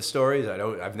heard the stories.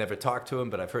 I've never talked to him,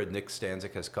 but I've heard Nick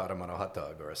Stanzik has caught him on a hot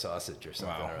dog or a sausage or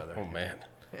something or other. Oh man.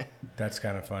 That's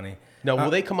kind of funny. Now, will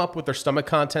they come up with their stomach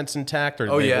contents intact, or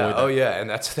do Oh they yeah, avoid that? oh yeah, and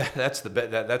that's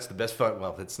the best fun.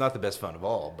 Well, it's not the best fun of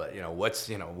all, but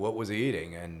what was he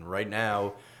eating? And right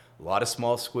now, a lot of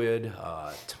small squid,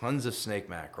 tons of snake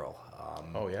mackerel.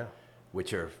 Oh yeah.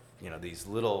 Which are these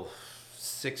little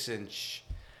 6-inch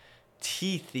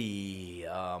teethy.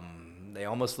 They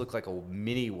almost look like a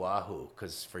mini wahoo.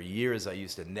 Because for years I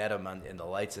used to net them in the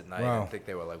lights at night and think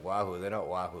they were like wahoo. They're not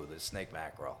wahoo. They're snake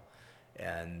mackerel,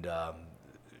 and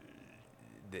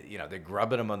they're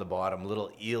grubbing them on the bottom,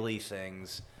 little eely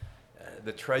things.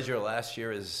 The treasure last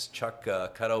year is Chuck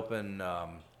cut open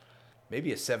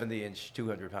maybe a 70-inch,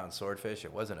 200-pound swordfish.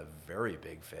 It wasn't a very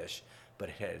big fish, but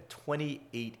it had a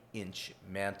 28-inch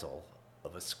mantle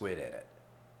of a squid in it.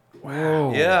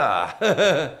 Wow.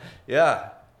 Yeah. Yeah.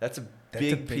 That's a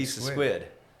big piece of squid.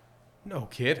 No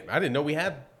kid. I didn't know we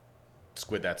had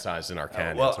squid that size in our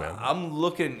canyons, Well, man.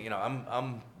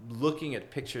 I'm looking at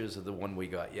pictures of the one we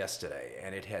got yesterday,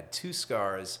 and it had 2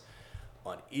 scars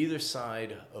on either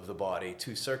side of the body,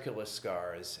 2 circular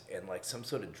scars, and like some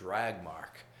sort of drag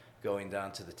mark going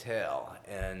down to the tail.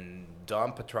 And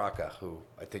Don Petrarca, who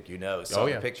I think saw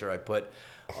the picture I put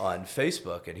on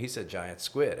Facebook, and he said giant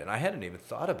squid. And I hadn't even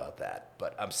thought about that,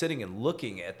 but I'm sitting and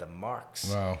looking at the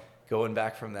marks going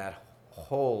back from that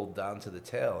hole down to the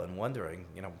tail and wondering,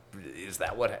 is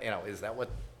that what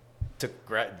took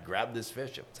grab this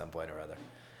fish at some point or other?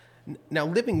 Now,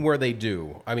 living where they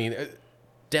do, I mean,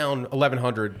 down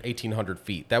 1,100, 1,800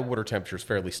 feet, that water temperature is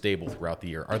fairly stable throughout the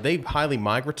year. Are they highly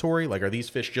migratory? Like, are these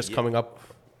fish just coming up?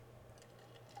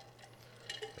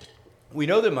 We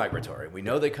know they're migratory. We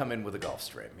know they come in with a Gulf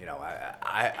Stream.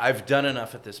 I've done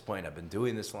enough at this point. I've been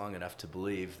doing this long enough to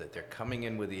believe that they're coming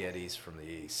in with the eddies from the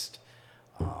east.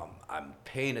 I'm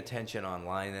paying attention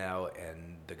online now,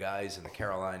 and the guys in the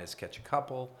Carolinas catch a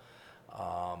couple,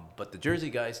 but the Jersey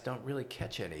guys don't really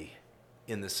catch any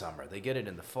in the summer. They get it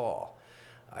in the fall.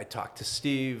 I talked to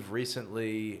Steve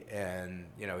recently, and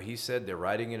he said they're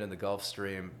riding it in the Gulf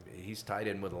Stream. He's tied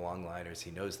in with the longliners.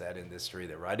 He knows that industry.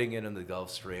 They're riding it in the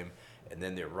Gulf Stream, and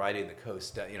then they're riding the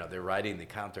coast. They're riding the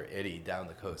counter eddy down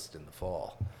the coast in the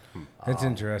fall. That's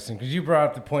interesting, because you brought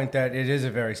up the point that it is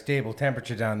a very stable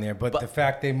temperature down there, but the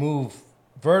fact they move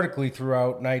vertically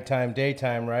throughout nighttime,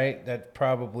 daytime, right? That's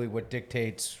probably what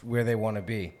dictates where they want to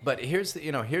be. But here's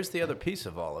the other piece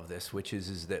of all of this, which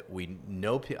is that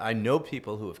I know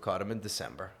people who have caught them in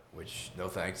December. Which, no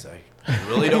thanks, I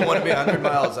really don't want to be 100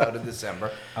 miles out in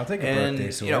December. I'll take a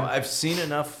birthday swim. I've seen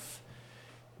enough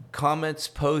comments,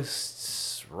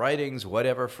 posts, writings,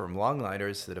 whatever, from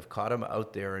longliners that have caught them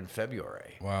out there in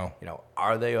February. Wow.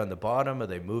 Are they on the bottom? Are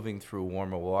they moving through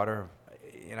warmer water?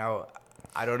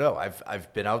 I don't know.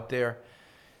 I've been out there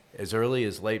as early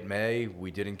as late May.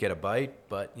 We didn't get a bite,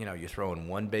 but you're throwing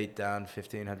one bait down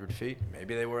 1,500 feet.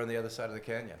 Maybe they were on the other side of the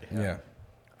canyon. Yeah.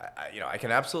 I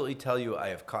can absolutely tell you I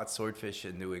have caught swordfish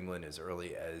in New England as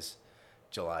early as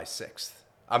June 6th.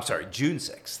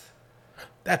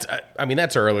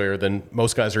 That's earlier than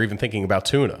most guys are even thinking about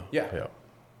tuna. Yeah.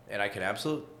 And I can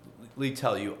absolutely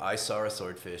tell you I saw a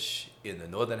swordfish in the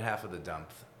northern half of the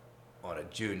dump on a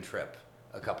June trip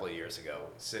a couple of years ago,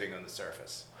 sitting on the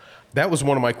surface. That was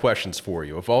one of my questions for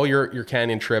you. Of all your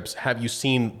canyon trips, have you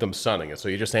seen them sunning it? So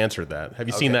you just answered that. Have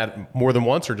you seen that more than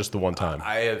once or just the one time?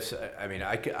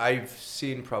 I've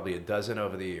seen probably a dozen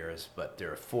over the years, but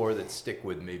there are 4 that stick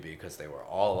with me because they were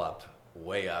all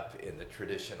way up in the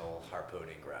traditional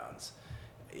harpooning grounds.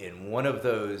 In one of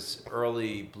those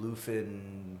early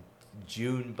bluefin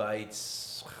June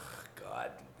bites,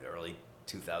 early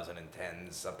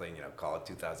 2010, something, call it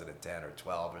 2010 or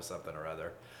 12 or something or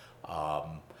other.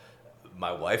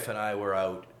 My wife and I were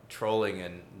out trolling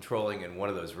in one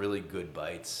of those really good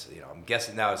bites. I'm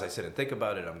guessing now as I sit and think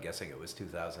about it, I'm guessing it was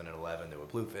 2011. There were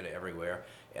bluefin everywhere,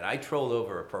 and I trolled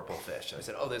over a purple fish. I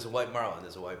said, "Oh, there's a white marlin.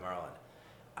 There's a white marlin."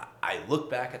 I look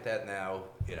back at that now,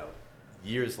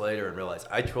 years later, and realize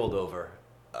I trolled over,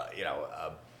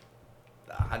 a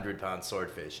 100-pound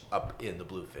swordfish up in the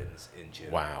bluefins in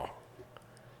June. Wow.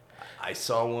 I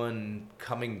saw one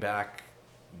coming back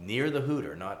near the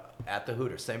Hooter, not at the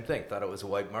Hooter. Same thing. Thought it was a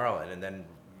white marlin, and then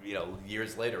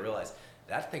years later realized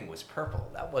that thing was purple.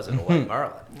 That wasn't a white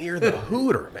marlin. Near the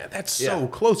Hooter, man. That's so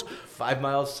close. 5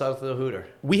 miles south of the Hooter.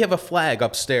 We have a flag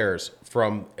upstairs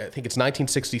from, I think it's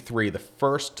 1963, the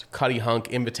first Cuddy Hunk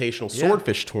Invitational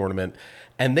Swordfish Tournament,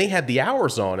 and they had the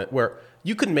hours on it where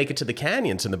you couldn't make it to the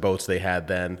canyons in the boats they had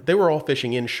then. They were all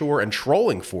fishing inshore and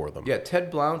trolling for them. Yeah,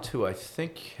 Ted Blount, who I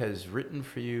think has written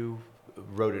for you,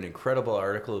 wrote an incredible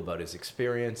article about his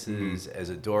experiences as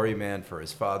a doryman for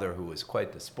his father, who was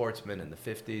quite the sportsman in the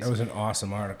 50s. That was an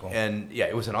awesome article. And yeah,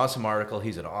 it was an awesome article.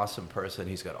 He's an awesome person.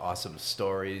 He's got awesome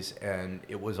stories. And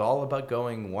it was all about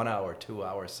going 1 hour, 2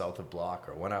 hours south of Block,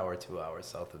 or 1 hour, 2 hours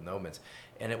south of Nomans.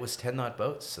 And it was 10-knot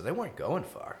boats, so they weren't going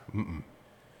far.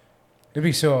 It'd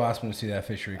be so awesome to see that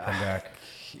fishery come back.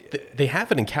 They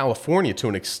have it in California to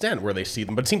an extent where they see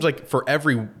them, but it seems like for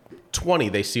every 20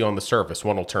 they see on the surface,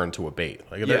 one will turn to a bait.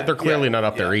 Like they're clearly not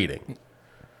up there eating.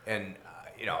 And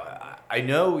I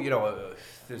know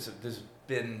there's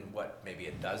been maybe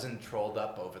a dozen trolled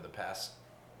up over the past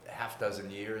half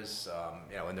dozen years.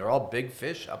 And they're all big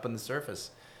fish up on the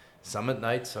surface, some at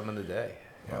night, some in the day.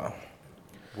 Wow.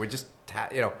 We're just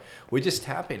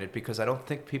tapping it because I don't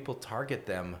think people target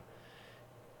them.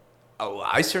 Oh,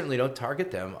 I certainly don't target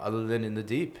them other than in the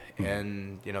deep.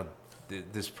 And,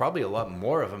 there's probably a lot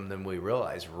more of them than we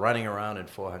realize running around at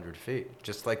 400 feet,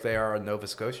 just like they are in Nova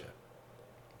Scotia.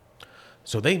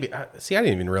 So I didn't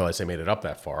even realize they made it up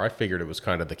that far. I figured it was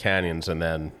kind of the canyons and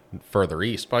then further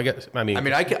east. But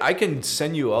I can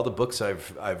send you all the books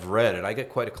I've read, and I get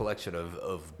quite a collection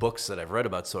of books that I've read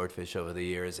about swordfish over the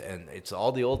years, and it's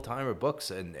all the old timer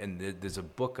books. And there's a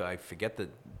book, I forget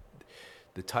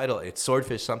the title. It's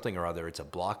Swordfish something or other. It's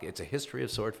a history of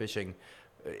swordfishing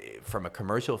from a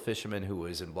commercial fisherman who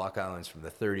was in Block Islands from the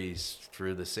 30s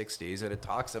through the 60s, and it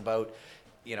talks about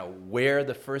where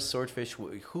the first swordfish,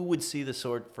 who would see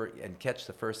the and catch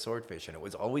the first swordfish. And it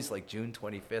was always like June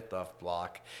 25th off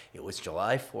Block. It was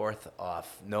July 4th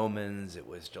off Nomans. It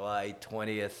was July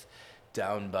 20th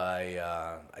down by,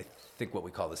 I think what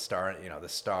we call the Star, the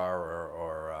Star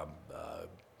or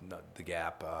not the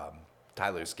Gap,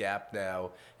 Tyler's Gap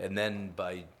now. And then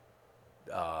by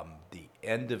the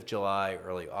end of July,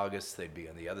 early August, they'd be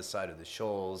on the other side of the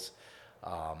shoals.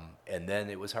 And then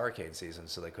it was hurricane season,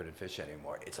 so they couldn't fish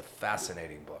anymore. It's a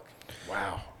fascinating book.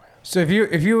 wow. So if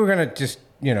you were gonna just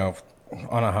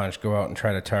on a hunch go out and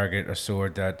try to target a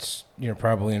sword that's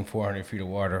probably in 400 feet of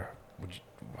water,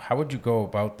 how would you go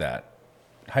about that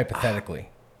hypothetically?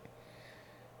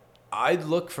 I'd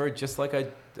look for just like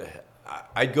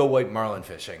I'd go white marlin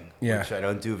fishing, Yeah. which I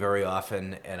don't do very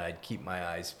often, and I'd keep my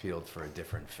eyes peeled for a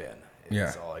different fin.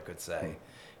 That's all I could say.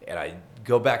 And I'd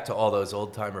go back to all those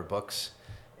old timer books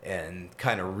and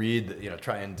kind of read,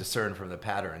 try and discern from the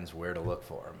patterns where to look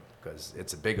for them, because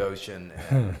it's a big ocean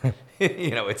and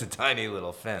it's a tiny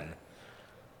little fin.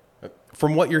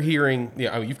 From what you're hearing,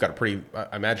 you've got I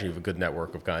imagine you have a good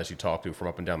network of guys you talk to from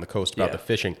up and down the coast about the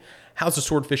fishing. How's the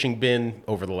sword fishing been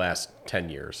over the last 10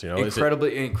 years?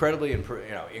 Incredibly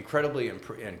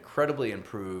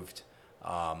improved.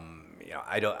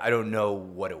 I don't know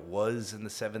what it was in the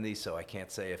 70s, so I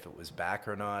can't say if it was back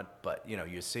or not. But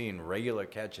you're seeing regular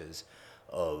catches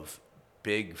of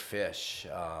big fish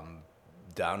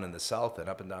down in the south and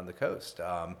up and down the coast.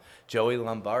 Joey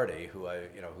Lombardi,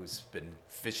 who's been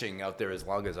fishing out there as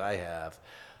long as I have,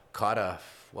 caught a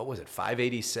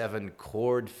 587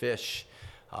 cord fish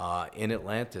in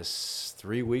Atlantis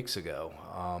 3 weeks ago.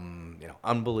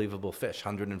 Unbelievable fish,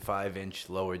 105-inch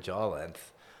lower jaw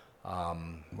length.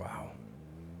 Wow.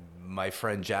 My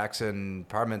friend Jackson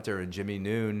Parmenter and Jimmy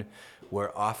Noon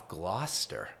were off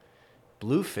Gloucester,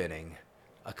 bluefinning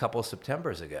a couple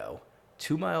Septembers ago,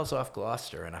 2 miles off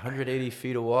Gloucester and 180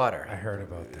 feet of water. I heard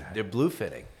about that. They're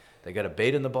bluefinning. They got a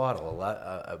bait in the bottle,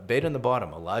 a bait in the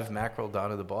bottom, a live mackerel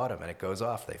down at the bottom, and it goes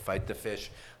off. They fight the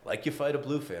fish like you fight a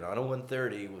bluefin on a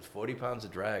 130 with 40 pounds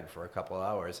of drag for a couple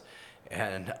hours,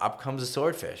 and up comes a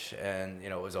swordfish. And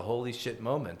it was a holy shit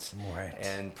moment. Right.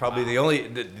 And probably the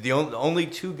only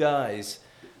two guys,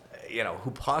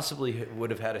 who possibly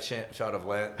would have had a shot of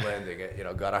landing,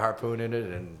 got a harpoon in it,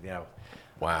 and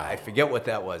Wow. I forget what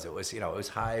that was. It was, it was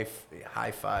high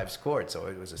five scored, so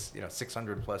it was a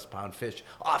 600+ pound fish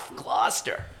off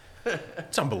Gloucester.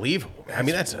 It's unbelievable.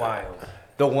 That's wild.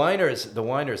 The whiners,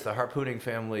 the harpooning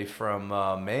family from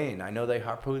Maine. I know they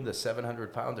harpooned the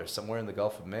 700 pounder somewhere in the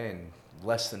Gulf of Maine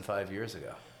less than 5 years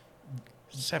ago.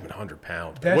 700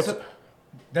 pounds.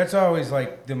 That's always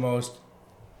like the most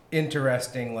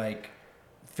interesting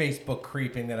Facebook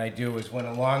creeping that I do is when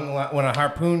a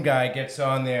harpoon guy gets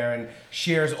on there and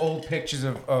shares old pictures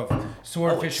of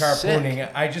swordfish harpooning.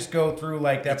 Sick. I just go through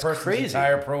that It's person's crazy.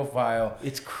 entire profile.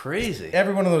 It's crazy.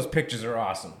 Every one of those pictures are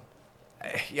awesome.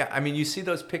 Yeah, you see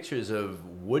those pictures of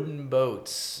wooden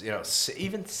boats,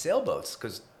 even sailboats,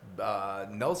 because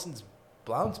Nelson's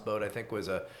Blount's boat, I think, was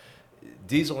a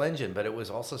diesel engine, but it was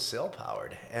also sail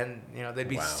powered, and they'd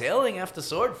be sailing after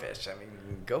swordfish.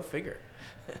 Go figure.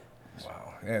 bags.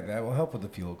 Wow, yeah, that will help with the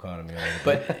fuel economy.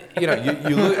 But you got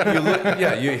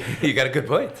a good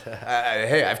point.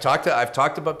 Hey, I've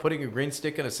talked about putting a green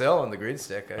stick in a sail on the green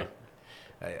stick.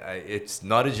 It's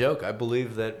not a joke. I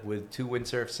believe that with 2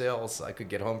 windsurf sails, I could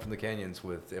get home from the canyons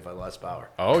if I lost power.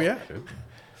 Oh yeah.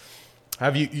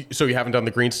 Have you? So you haven't done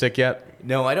the green stick yet?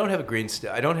 No, I don't have a green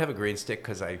stick. I don't have a green stick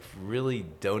because I really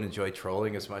don't enjoy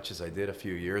trolling as much as I did a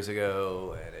few years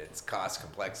ago, and it's cost,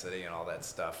 complexity, and all that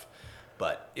stuff.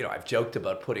 But I've joked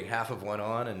about putting half of one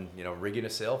on and rigging a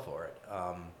sail for it.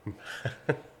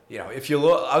 If you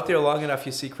look out there long enough,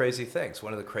 you see crazy things.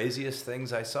 One of the craziest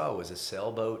things I saw was a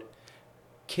sailboat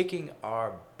kicking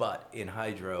our butt in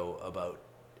hydro about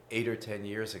 8 or 10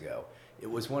 years ago. It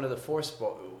was one of the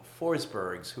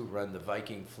Forsbergs who run the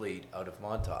Viking fleet out of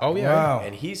Montauk. Oh yeah. Wow.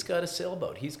 And he's got a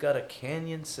sailboat. He's got a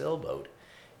canyon sailboat,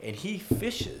 and he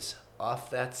fishes off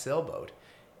that sailboat.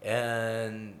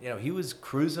 And he was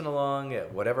cruising along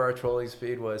at whatever our trolling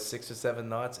speed was, 6 or 7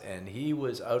 knots, and he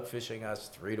was out fishing us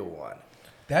 3-1.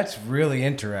 That's really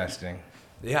interesting.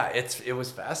 Yeah, it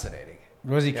was fascinating.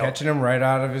 Was he catching him right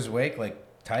out of his wake, like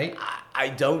tight? I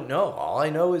don't know. All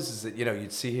I know is that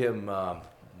you'd see him, go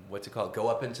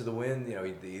up into the wind.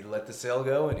 He'd let the sail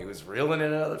go, and he was reeling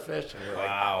in another fish. And we're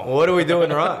Wow. like, well, what are we doing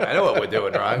wrong? I know what we're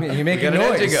doing wrong. You're making we got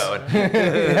noise. an engine going.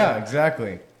 Yeah,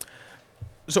 exactly.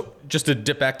 So just to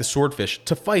dip back to swordfish,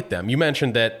 to fight them, you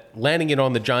mentioned that landing it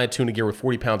on the giant tuna gear with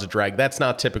 40 pounds of drag, that's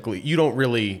not typically, you don't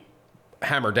really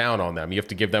hammer down on them. You have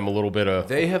to give them a little bit of...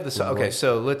 They have the... Okay,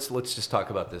 so let's just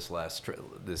talk about this last trip.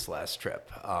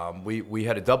 We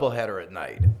had a doubleheader at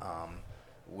night.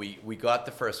 We got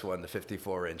the first one, the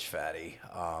 54-inch fatty,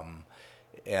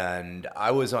 and I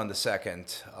was on the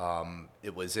second.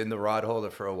 It was in the rod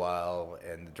holder for a while,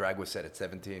 and the drag was set at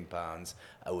 17 pounds.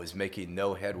 I was making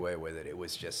no headway with it. It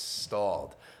was just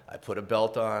stalled. I put a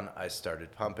belt on. I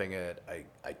started pumping it.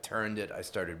 I turned it. I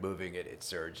started moving it. It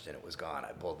surged, and it was gone.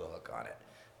 I pulled the hook on it.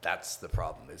 That's the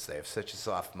problem, is they have such a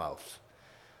soft mouth.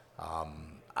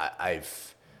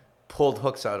 I've pulled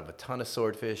hooks out of a ton of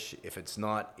swordfish. If it's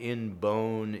not in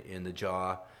bone in the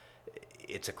jaw,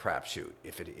 it's a crapshoot.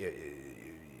 If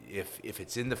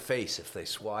it's in the face, if they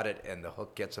swat it and the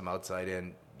hook gets them outside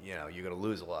in, you're going to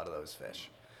lose a lot of those fish.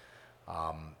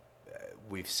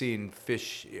 We've seen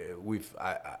fish.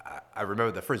 I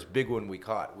remember the first big one we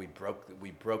caught. We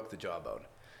broke the jawbone,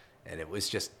 and it was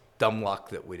just dumb luck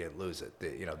that we didn't lose it.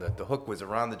 The hook was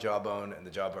around the jawbone, and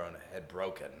the jawbone had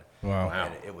broken. Wow.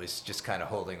 And it was just kind of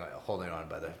holding on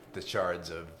by the shards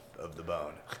of the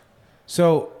bone.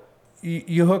 So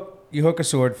you hook a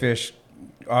swordfish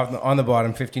on the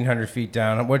bottom, 1,500 feet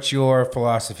down. What's your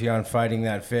philosophy on fighting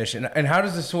that fish? And how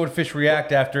does the swordfish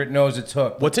react after it knows it's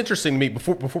hooked? What's interesting to me,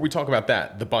 before we talk about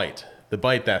that, the bite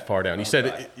that far down. You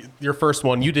said your first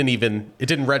one, it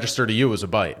didn't register to you as a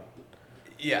bite.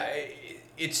 Yeah,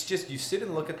 it's just you sit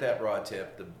and look at that rod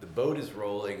tip. The boat is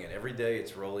rolling, and every day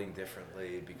it's rolling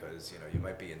differently because you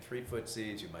might be in 3-foot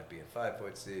seas, you might be in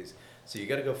 5-foot seas. So you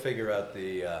got to go figure out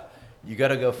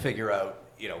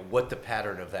what the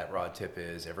pattern of that rod tip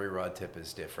is. Every rod tip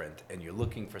is different, and you're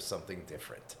looking for something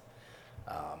different.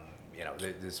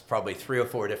 There's probably 3 or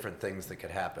 4 different things that could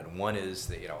happen. One is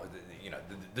that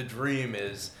the dream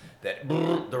is that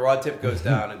the rod tip goes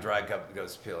down and drag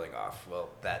goes peeling off. Well,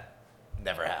 that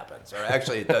never happens, or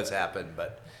actually it does happen,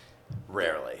 but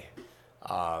rarely.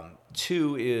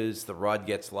 2 is the rod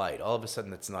gets light. All of a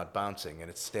sudden, it's not bouncing and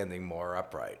it's standing more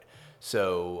upright.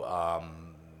 So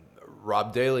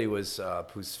Rob Daly who's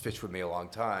fished with me a long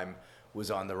time,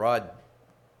 was on the rod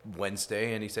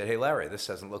Wednesday, and he said, "Hey Larry, this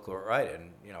doesn't look right."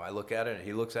 And I look at it, and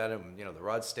he looks at it, and the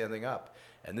rod's standing up.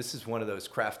 And this is one of those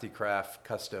Crafty Craft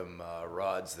custom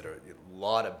rods that are a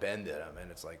lot of bend in them,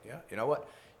 and it's like, yeah, you know what?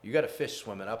 You got a fish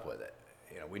swimming up with it.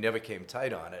 We never came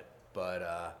tight on it,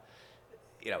 but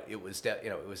it was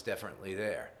definitely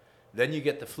there. Then you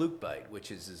get the fluke bite,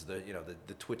 which is the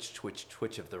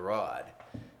twitch of the rod,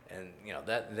 and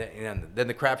then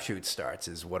the crapshoot starts.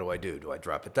 Is what do I do? Do I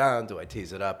drop it down? Do I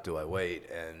tease it up? Do I wait?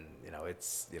 And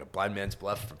it's blind man's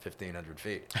bluff from 1,500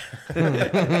 feet.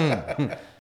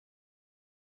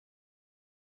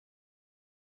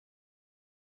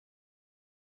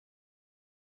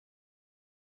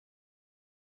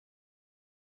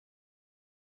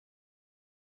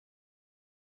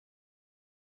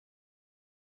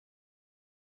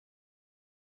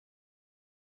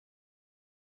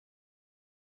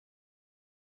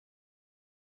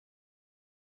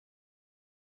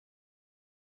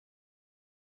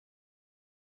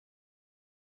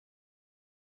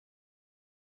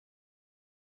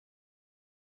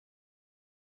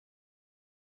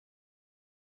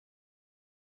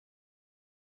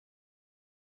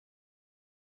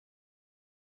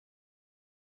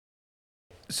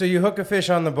 So you hook a fish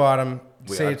on the bottom,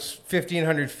 We say are. it's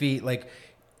 1,500 feet,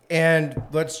 and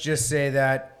let's just say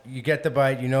that you get the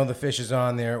bite, you know the fish is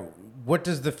on there. What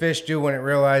does the fish do when it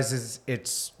realizes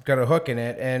it's got a hook in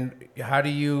it, and how do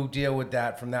you deal with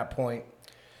that from that point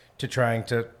to trying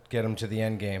to get them to the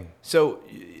end game? So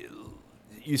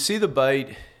you see the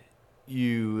bite,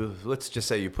 let's just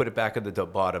say you put it back at the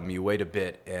bottom, you wait a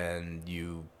bit, and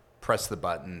you press the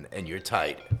button, and you're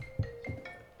tight.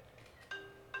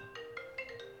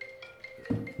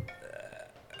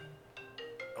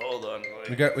 Hold on.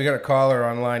 We got a caller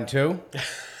on line 2.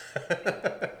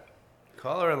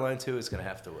 Caller on line 2 is going to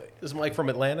have to wait. This is Mike from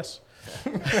Atlantis.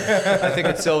 I think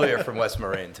it's Sylvia from West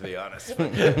Moraine, to be honest.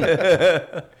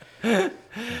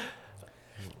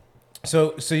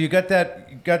 So you got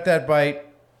that bite,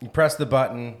 you press the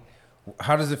button.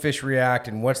 How does the fish react,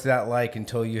 and what's that like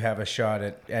until you have a shot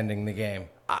at ending the game?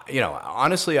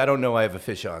 Honestly, I don't know I have a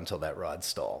fish on until that rod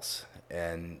stalls.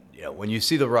 And, when you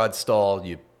see the rod stall,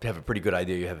 you have a pretty good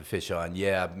idea you have a fish on.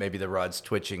 Yeah, maybe the rod's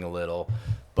twitching a little,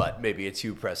 but maybe it's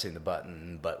you pressing the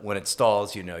button. But when it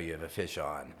stalls, you know you have a fish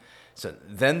on. So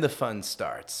then the fun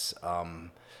starts.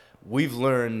 We've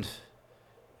learned,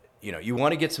 you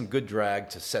want to get some good drag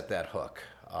to set that hook,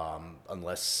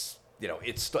 unless...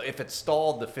 if it's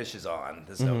stalled, the fish is on.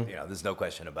 There's no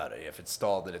question about it. If it's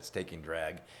stalled and it's taking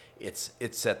drag, it's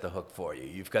set the hook for you.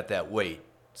 You've got that weight,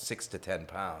 6 to 10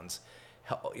 pounds,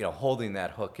 holding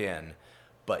that hook in.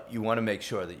 But you want to make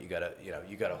sure that you got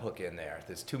a hook in there.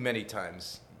 There's too many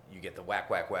times you get the whack,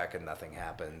 whack, whack, and nothing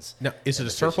happens. Now, is it a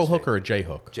circle hook or a J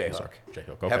hook? J hook. J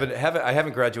hook. Okay. I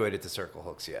haven't graduated to circle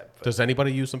hooks yet. But Does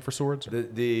anybody use them for swords?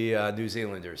 the New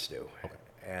Zealanders do. Okay.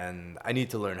 And I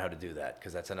need to learn how to do that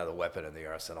because that's another weapon in the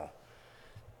arsenal.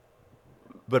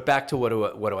 But back to what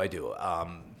do I do?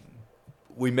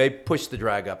 We may push the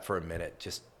drag up for a minute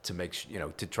just to make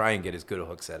to try and get as good a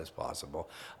hook set as possible.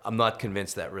 I'm not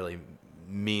convinced that really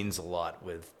means a lot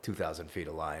with 2,000 feet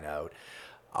of line out.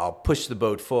 I'll push the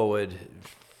boat forward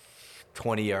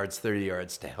 20 yards, 30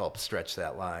 yards to help stretch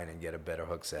that line and get a better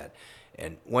hook set.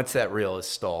 And once that reel is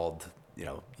stalled,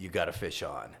 you got a fish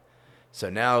on. So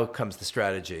now comes the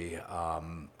strategy,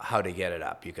 how to get it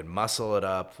up. You can muscle it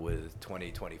up with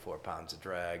 20, 24 pounds of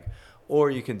drag, or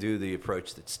you can do the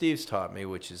approach that Steve's taught me,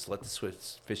 which is let the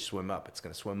fish swim up. It's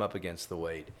going to swim up against the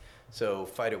weight. So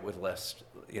fight it with less,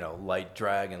 light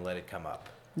drag and let it come up.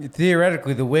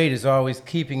 Theoretically, the weight is always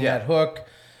keeping that hook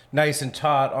nice and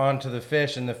taut onto the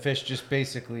fish, and the fish just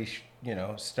basically,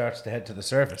 starts to head to the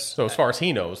surface. So as far as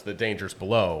he knows, the danger's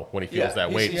below when he feels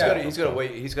that weight.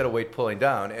 He's got a weight pulling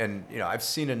down, and I've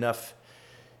seen enough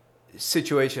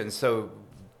situations. So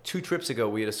 2 trips ago,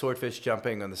 we had a swordfish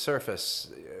jumping on the surface.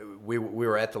 We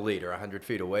were at the leader, 100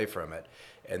 feet away from it,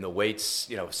 and the weight's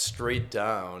straight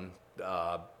down.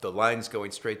 The line's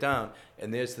going straight down,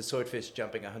 and there's the swordfish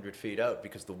jumping 100 feet out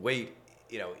because the weight,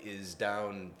 is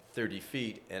down 30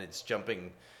 feet, and it's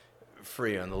jumping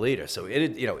free on the leader. So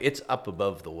it's up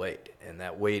above the weight, and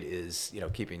that weight is,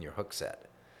 keeping your hook set.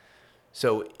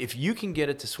 So if you can get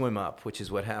it to swim up, which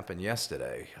is what happened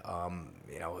yesterday,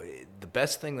 the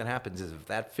best thing that happens is if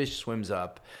that fish swims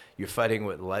up, you're fighting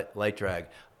with light drag.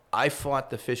 I fought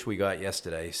the fish we got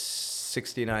yesterday,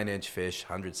 69-inch fish,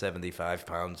 175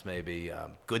 pounds maybe,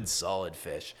 good solid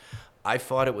fish. I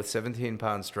fought it with 17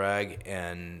 pounds drag,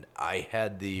 and I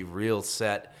had the reel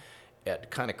set at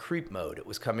kind of creep mode. It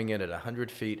was coming in at 100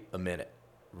 feet a minute,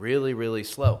 really, really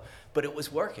slow. But it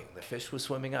was working. The fish was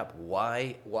swimming up.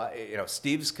 Why?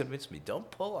 Steve's convinced me,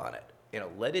 don't pull on it.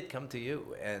 Let it come to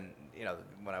you. And,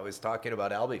 when I was talking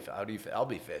about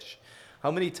albie fish,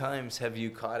 how many times have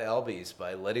you caught albies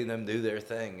by letting them do their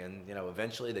thing, and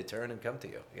eventually they turn and come to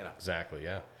you? Exactly.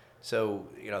 Yeah. So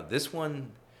this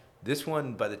one,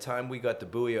 by the time we got the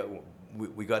buoy,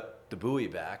 we got the buoy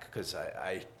back because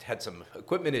I had some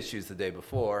equipment issues the day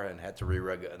before and had to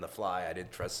re-rig it on the fly. I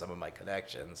didn't trust some of my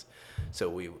connections,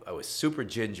 so I was super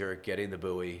ginger getting the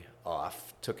buoy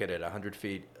off. Took it at 100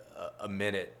 feet a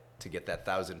minute to get that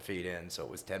 1,000 feet in, so it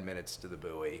was 10 minutes to the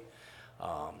buoy.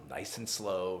 Nice and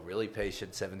slow, really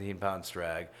patient, 17 pounds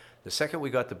drag. The second we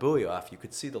got the buoy off, you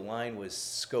could see the line was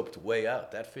scoped way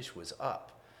out. That fish was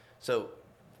up. So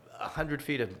 100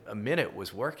 feet a minute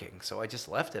was working. So I just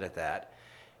left it at that,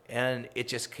 and it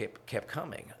just kept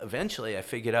coming. Eventually, I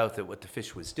figured out that what the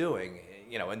fish was doing,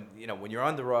 when you're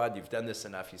on the rod, you've done this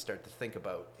enough, you start to think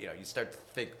about,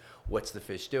 what's the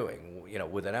fish doing?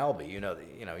 With an albie,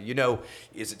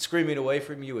 is it screaming away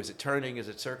from you? Is it turning? Is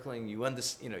it circling? You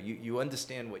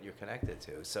understand what you're connected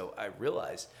to. So I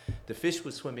realized the fish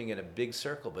was swimming in a big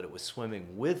circle, but it was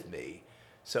swimming with me.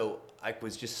 So I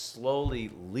was just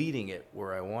slowly leading it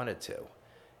where I wanted to.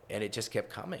 and it just kept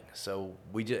coming. So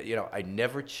we just, I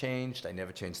never changed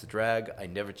the drag. I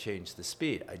never changed the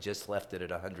speed. I just left it at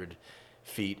 100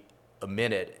 feet a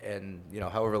minute, and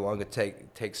however long it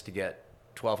takes to get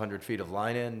 1,200 feet of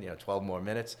line in, 12 more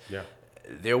minutes. Yeah.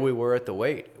 There we were at the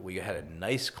weight. We had a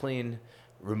nice clean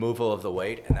removal of the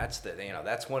weight, and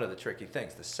that's one of the tricky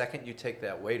things. The second you take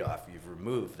that weight off, you've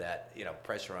removed that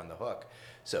pressure on the hook.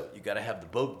 So you got to have the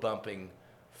boat bumping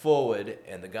forward,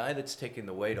 and the guy that's taking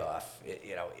the weight off,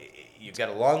 you've got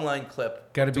a long line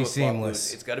clip. Got to be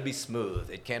seamless. It's got to be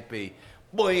smooth. It can't be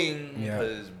boing,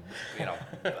 because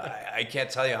I can't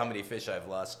tell you how many fish I've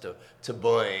lost to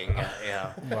boing.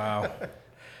 Wow.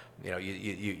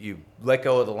 You let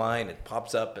go of the line, it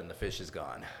pops up, and the fish is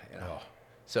gone.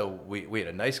 So we had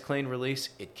a nice clean release.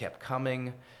 It kept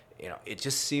coming. It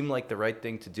just seemed like the right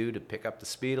thing to do to pick up the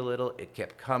speed a little. It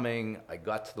kept coming. I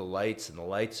got to the lights, and the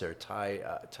lights are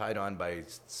tied on by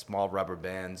small rubber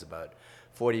bands about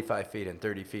 45 feet and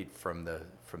 30 feet from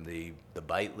the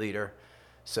bite leader.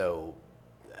 So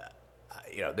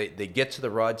they get to the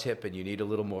rod tip, and you need a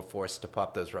little more force to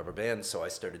pop those rubber bands. So I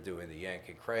started doing the yank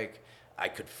and crank. I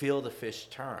could feel the fish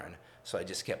turn, so I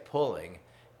just kept pulling,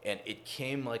 and it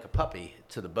came like a puppy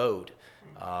to the boat.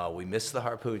 We missed the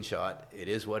harpoon shot. It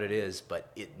is what it is,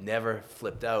 but it never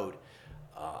flipped out.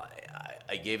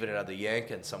 I gave it another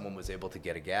yank, and someone was able to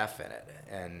get a gaff in it.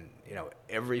 And,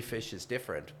 every fish is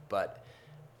different, but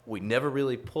we never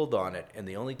really pulled on it, and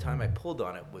the only time I pulled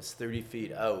on it was 30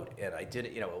 feet out, and I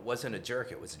didn't, it wasn't a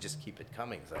jerk. It was a just keep it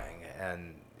coming thing,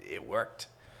 and it worked.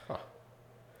 Huh.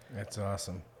 That's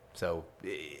awesome. So,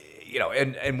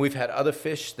 and we've had other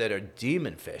fish that are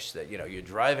demon fish that, you're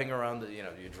driving around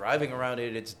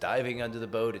it, it's diving under the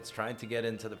boat, it's trying to get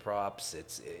into the props,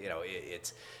 it's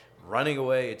running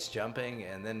away, it's jumping,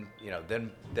 and then you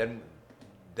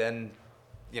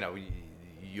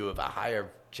have a higher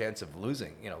chance of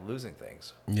losing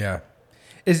things. Yeah.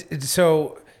 Is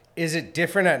it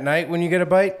different at night when you get a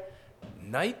bite?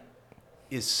 Night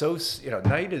is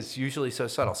night is usually so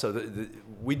subtle. So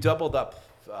we doubled up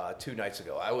 2 nights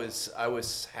ago. I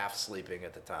was half sleeping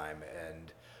at the time,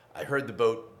 and I heard the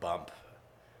boat bump.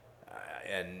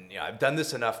 And I've done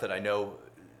this enough that I know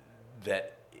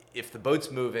that if the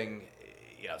boat's moving,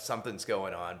 something's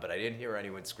going on. But I didn't hear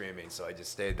anyone screaming, so I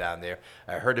just stayed down there.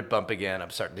 I heard it bump again. I'm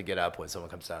starting to get up when someone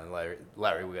comes down and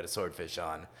Larry, we got a swordfish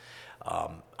on.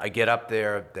 I get up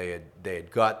there. They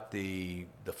had got the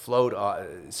float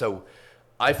on. So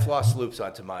I floss loops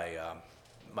onto my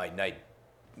my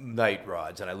night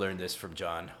rods, and I learned this from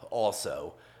John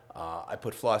also. I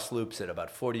put floss loops at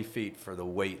about 40 feet for the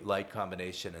weight light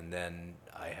combination, and then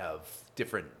I have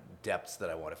different depths that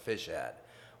I want to fish at.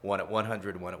 One at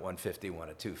 100, one at 150, one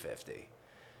at 250.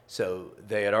 So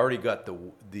they had already got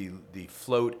the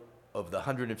float of the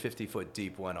 150 foot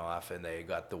deep went off, and they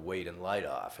got the weight and light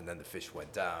off, and then the fish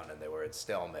went down, and they were at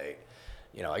stalemate.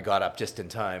 I got up just in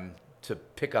time to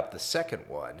pick up the second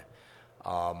one.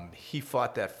 He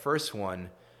fought that first one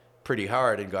pretty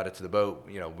hard and got it to the boat.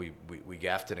 We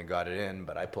gaffed it and got it in,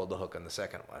 but I pulled the hook on the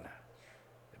second one.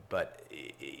 But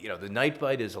the night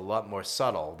bite is a lot more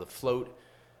subtle. The float,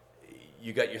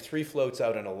 you got your 3 floats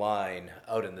out in a line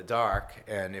out in the dark,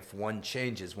 and if one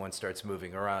changes, one starts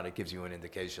moving around, it gives you an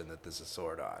indication that there's a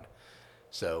sword on.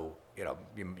 So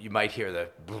you might hear the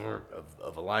brrr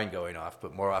of a line going off,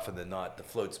 but more often than not, the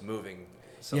float's moving.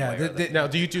 Now,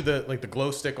 do you do the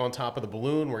glow stick on top of the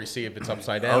balloon where you see if it's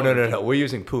upside down? Oh, no. We're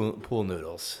using pool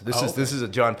noodles. This is a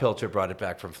John Pilcher brought it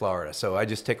back from Florida. So I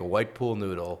just take a white pool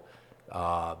noodle,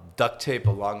 duct tape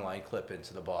a long line clip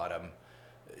into the bottom,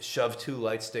 shove 2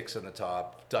 light sticks on the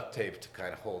top, duct tape to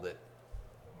kind of hold it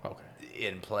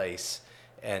in place,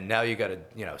 and now you got a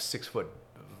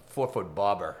 4-foot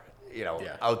bobber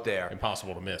out there.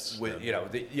 Impossible to miss. With,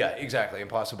 exactly.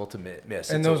 Impossible to miss.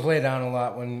 And those lay down a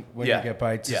lot when you get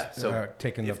bites. Yeah. So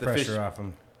taking the pressure off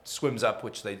them. Swims up,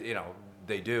 which they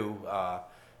do.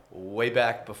 Way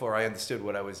back before I understood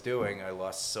what I was doing, I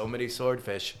lost so many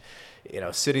swordfish,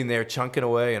 sitting there chunking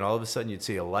away, and all of a sudden you'd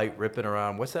see a light ripping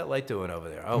around. What's that light doing over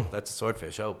there? Oh, that's a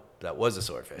swordfish. Oh, that was a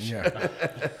swordfish. Yeah.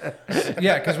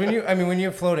 Yeah, because when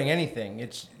you're floating anything,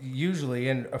 it's usually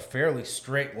in a fairly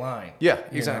straight line. Yeah,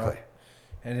 exactly.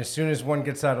 And as soon as one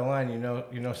gets out of line,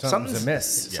 something's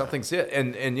amiss. Something's it,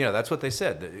 and that's what they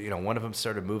said. That, one of them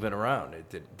started moving around.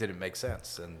 It didn't make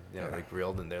sense, and they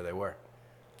reeled, and there they were.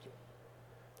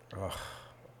 Oh.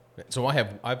 So I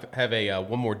have a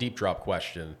one more deep drop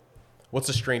question. What's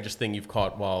the strangest thing you've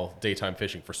caught while daytime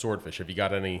fishing for swordfish? Have you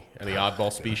got any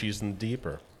oddball species in the deep?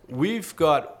 Or we've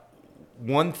got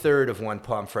 1/3 of one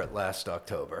pomfret last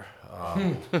October.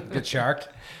 Get sharked?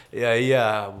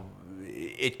 Yeah.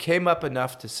 It came up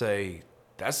enough to say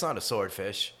that's not a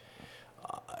swordfish.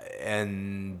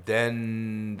 And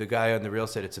then the guy on the reel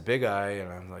said, it's a big eye.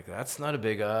 And I'm like, that's not a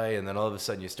big eye. And then all of a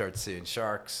sudden you start seeing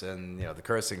sharks and, the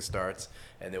cursing starts.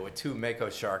 And there were 2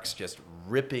 mako sharks just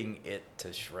ripping it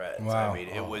to shreds. Wow. I mean,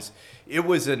 it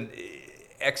was an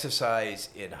exercise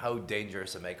in how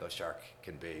dangerous a mako shark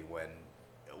can be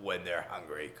when they're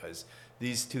hungry. Because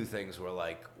these 2 things were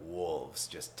like wolves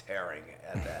just tearing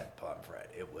at that pomfret.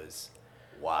 It was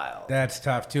wild. That's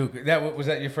tough too. Was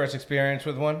that your first experience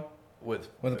with one? With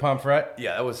a pomfret?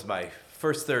 Yeah, that was my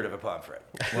first third of a pomfret.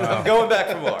 Wow. I'm going back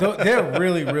for more. They're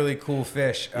really, really cool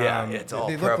fish. Yeah, it's all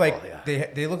they purple. Look like,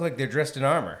 they look like they're dressed in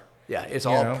armor. Yeah, it's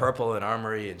all purple and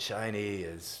armory and shiny.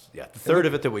 The third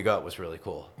of it that we got was really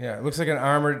cool. Yeah, it looks like an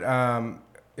armored.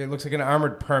 It looks like an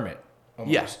armored permit.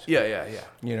 Almost. Yeah.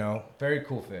 Very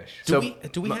cool fish.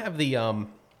 Do we have the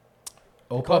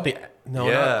Opa? No.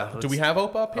 Yeah. Do we have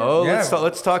Opa up here? Oh, Yeah.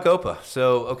 let's talk Opa.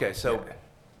 So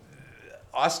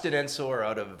Austin Ensor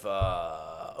out of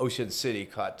Ocean City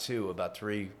caught 2 about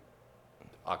 3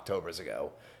 Octobers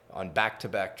ago on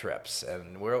back-to-back trips,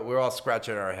 and we're all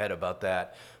scratching our head about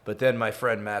that. But then my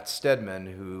friend Matt Stedman,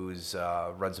 who's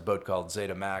runs a boat called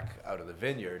Zeta Mac out of the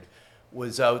Vineyard,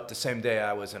 was out the same day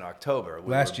I was in October.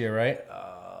 Last year, right?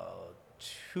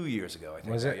 2 years ago, I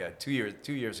think. Was it? Yeah, 2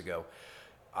 years ago.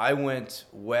 I went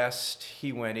west.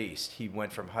 He went east. He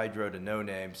went from Hydro to No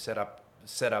Name, set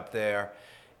up there.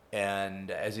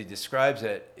 And as he describes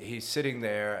it, he's sitting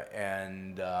there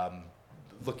and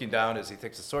looking down as he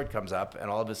thinks the sword comes up, and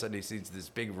all of a sudden he sees this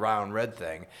big round red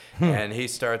thing, and he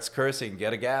starts cursing,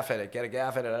 get a gaff at it,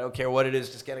 I don't care what it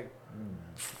is, just get a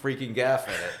freaking gaff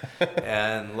at it.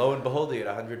 And lo and behold, he had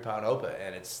a 100-pound Opa,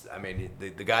 and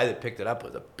the guy that picked it up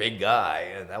was a big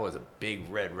guy, and that was a big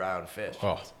red round fish.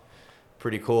 Oh.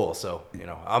 Pretty cool. So,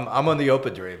 I'm on the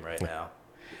Opa dream right now.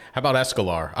 How about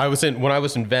Escalar? When I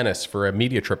was in Venice for a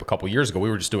media trip a couple years ago. We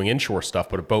were just doing inshore stuff,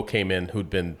 but a boat came in who'd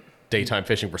been daytime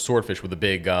fishing for swordfish with a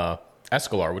big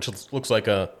Escalar, which looks like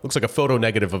a photo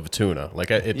negative of a tuna.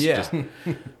 Just.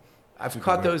 I've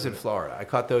caught those in Florida. I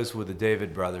caught those with the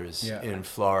David brothers in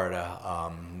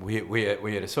Florida. We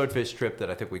had a swordfish trip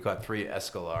that I think we caught 3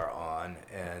 Escalar on,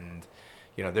 and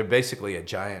they're basically a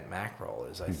giant mackerel,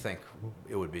 as I think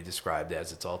it would be described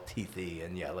as. It's all teethy,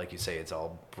 and like you say, it's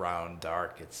all brown,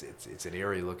 dark. It's an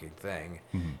eerie looking thing,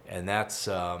 and that's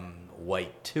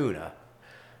white tuna,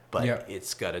 but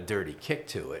it's got a dirty kick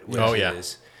to it, which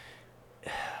is,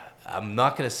 I'm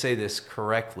not going to say this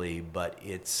correctly, but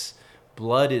its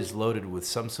blood is loaded with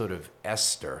some sort of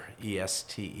ester,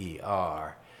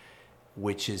 E-S-T-E-R,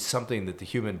 which is something that the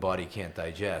human body can't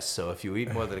digest. So if you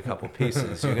eat more than a couple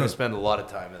pieces, you're going to spend a lot of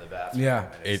time in the bathroom. Yeah.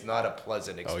 And it's not a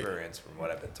pleasant experience from what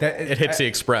I've been told. It hits the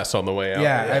express on the way out.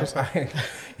 Yeah,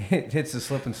 it hits the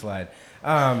slip and slide.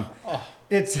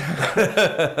 It's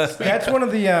that's one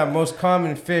of the most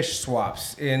common fish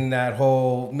swaps in that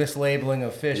whole mislabeling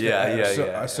of fish.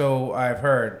 So I've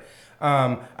heard.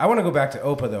 I want to go back to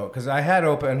Opa though, because I had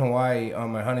Opa in Hawaii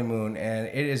on my honeymoon, and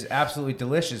it is absolutely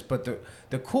delicious. But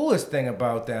the coolest thing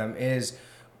about them is,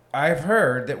 I've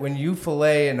heard that when you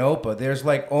fillet an Opa, there's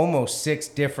like almost 6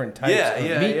 different types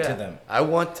of meat to them. I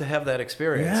want to have that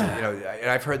experience. Yeah. And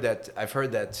I've heard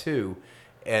that too.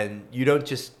 And you don't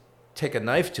just take a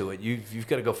knife to it. You've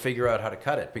got to go figure out how to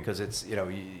cut it, because it's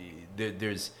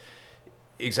there's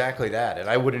exactly that, and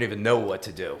I wouldn't even know what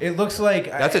to do. It looks like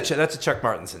that's a Chuck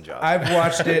Martinson job. I've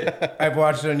watched it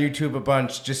on YouTube a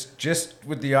bunch, just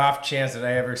with the off chance that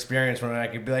I ever experienced one, and I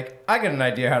could be like, I got an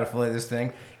idea how to fillet this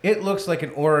thing. It looks like an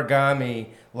origami,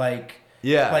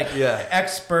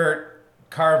 expert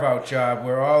carve out job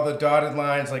where all the dotted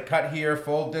lines, like cut here,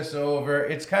 fold this over.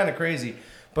 It's kind of crazy,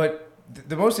 but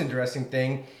the most interesting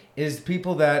thing is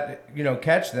people that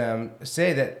catch them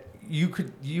say that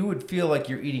you would feel like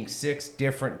you're eating 6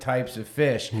 different types of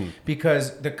fish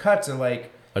because the cuts are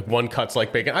like one cut's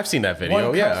like bacon. I've seen that video.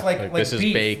 One cut's like this beef,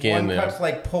 is bacon. One cut's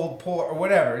like pulled pork or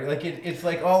whatever. Like it's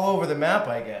like all over the map,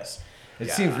 I guess.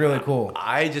 It seems really cool.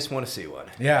 I just want to see one.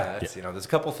 Yeah. There's a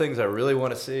couple things I really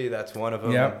want to see. That's one of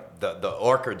them. Yep. The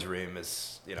orca dream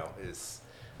is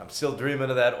I'm still dreaming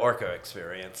of that orca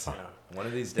experience. One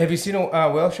of these days. Have you seen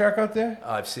a whale shark out there?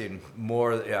 I've seen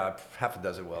more, half a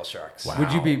dozen whale sharks. Wow.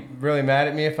 Would you be really mad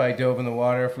at me if I dove in the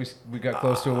water if we got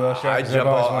close to a whale shark?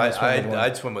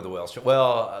 I'd swim with a whale shark.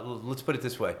 Well, let's put it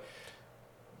this way.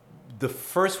 The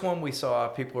first one we saw,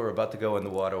 people were about to go in the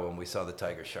water when we saw the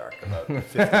tiger shark about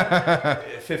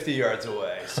 50 yards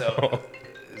away. So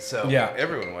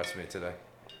everyone watched me today.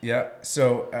 Yeah.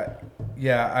 So,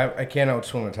 I can't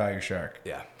outswim a tiger shark.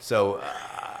 Yeah. So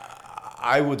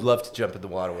I would love to jump in the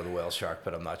water with a whale shark,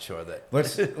 but I'm not sure that.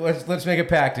 Let's make a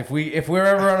pact. If we're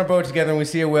ever on a boat together and we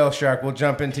see a whale shark, we'll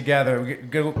jump in together.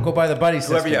 Go by the buddy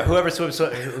system. Whoever swims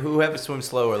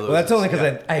slower loses. Well, that's only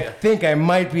because I think I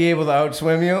might be able to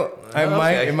outswim you.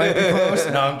 It might be close.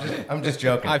 No, I'm just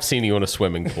joking. I've seen you in a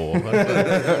swimming pool.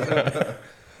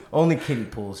 Only kiddie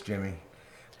pools, Jimmy.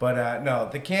 But no,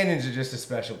 the canyons are just a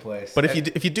special place. But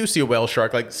if you do see a whale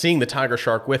shark, like seeing the tiger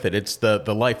shark with it, it's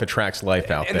the life attracts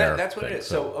life out there. That's what it is.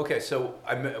 So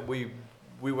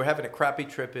we were having a crappie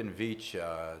trip in Beach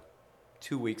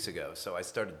 2 weeks ago. So I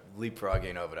started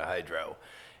leapfrogging over to hydro,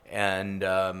 and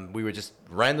we were just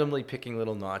randomly picking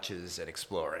little notches and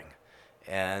exploring.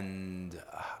 And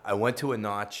I went to a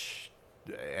notch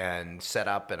and set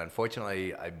up, and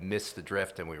unfortunately I missed the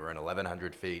drift, and we were in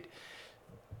 1,100 feet.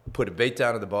 Put a bait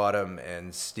down at the bottom,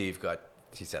 and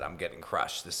he said, I'm getting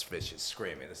crushed. This fish is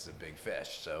screaming. This is a big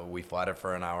fish. So we fought it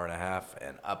for an hour and a half,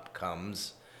 and up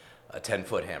comes a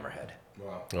 10-foot hammerhead.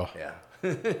 Wow. Oh. Yeah.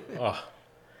 Oh.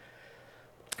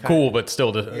 Cool, but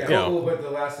still, cool, but the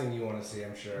last thing you want to see,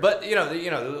 I'm sure. But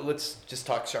let's just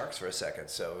talk sharks for a second.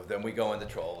 So then we go into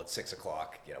troll at 6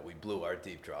 o'clock. We blew our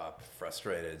deep drop,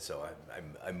 frustrated. So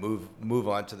I move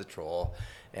on to the troll,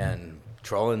 and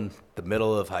troll in the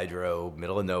middle of hydro,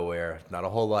 middle of nowhere, not a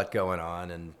whole lot going on,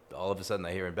 and all of a sudden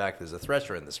I hear in back, there's a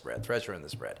thresher in the spread.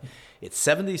 It's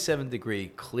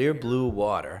 77-degree clear blue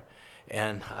water,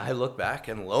 and I look back,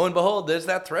 and lo and behold, there's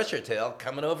that thresher tail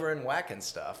coming over and whacking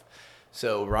stuff.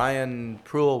 So Ryan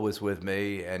Pruill was with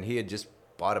me, and he had just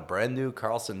bought a brand new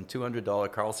Carlson,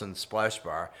 $200 Carlson splash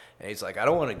bar, and he's like, I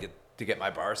don't want to get my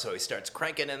bar, so he starts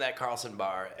cranking in that Carlson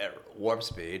bar at warp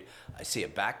speed. I see a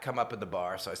back come up in the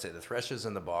bar, so I say the thresher's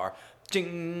in the bar.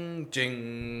 Jing,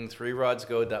 jing, 3 rods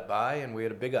go by, and we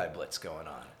had a big eye blitz going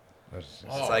on. It's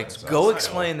like, go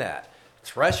explain that.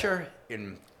 Thresher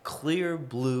in clear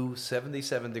blue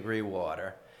 77-degree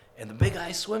water, and the big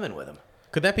eye swimming with him.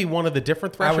 Could that be one of the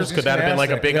different threshers? Could that have been like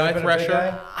a big eye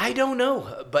thresher? I don't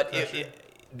know, but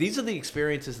these are the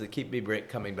experiences that keep me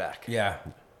coming back. Yeah.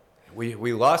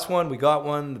 We lost one, we got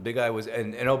one. The big eye was,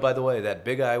 and oh, by the way, that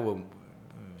big eye,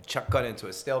 Chuck got into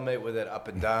a stalemate with it up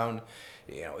and down.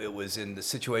 It was in the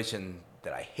situation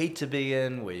that I hate to be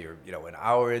in, where you're, an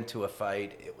hour into a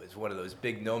fight. It was one of those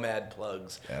big nomad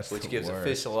plugs, which gives a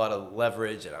fish a lot of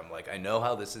leverage. And I'm like, I know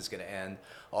how this is going to end.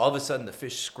 All of a sudden, the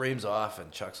fish screams off,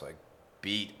 and Chuck's like,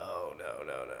 beat. Oh, no,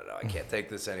 I can't take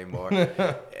this anymore.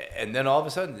 And then all of a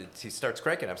sudden, he starts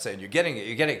cranking. I'm saying, you're getting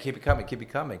it, keep it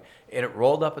coming. And it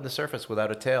rolled up in the surface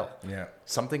without a tail. Yeah.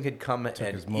 Something had come Took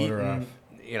and his motor off.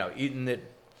 eaten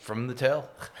it from the tail.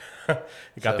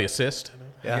 You got the assist?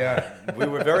 Yeah. We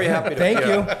were very happy to. Thank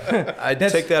you. I'd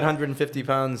take that 150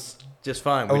 pounds just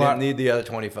fine. We didn't need the other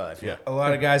 25. Yeah. A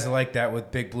lot of guys are like that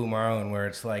with big blue marlin, where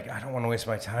it's like, I don't want to waste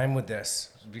my time with this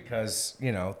because,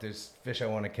 there's fish I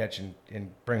want to catch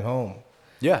and bring home.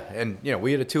 Yeah, and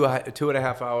we had a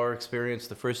 2.5 hour experience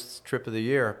the first trip of the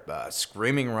year,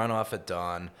 screaming runoff at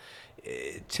dawn,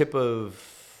 tip of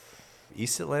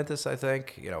East Atlantis, I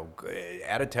think.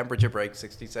 At a temperature break,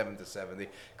 67 to 70,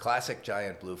 classic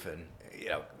giant bluefin,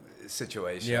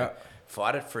 situation. Yeah.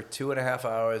 Fought it for 2.5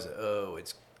 hours. Oh,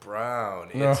 it's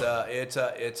brown. No.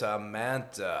 It's a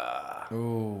manta.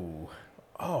 Ooh.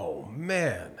 Oh,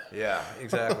 man. Yeah,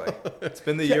 exactly. It's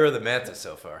been the year of the manta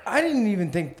so far. I didn't even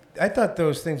think. I thought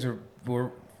those things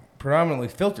were predominantly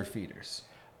filter feeders.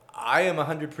 I am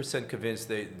 100% convinced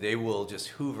they will just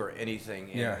hoover anything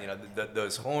in. Yeah.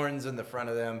 Those horns in the front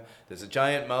of them. There's a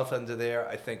giant mouth under there.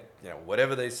 I think,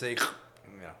 whatever they say,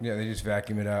 Yeah, they just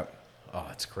vacuum it up. Oh,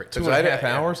 that's great. 2.5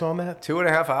 hours on that?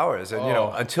 2.5 hours. And,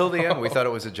 until the end, we thought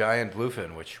it was a giant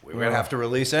bluefin, which we were going to have to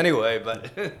release anyway,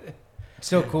 but...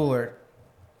 Still cooler.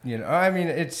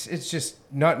 It's just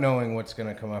not knowing what's going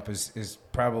to come up is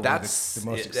probably the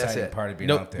most exciting part of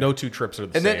being out there. No 2 trips are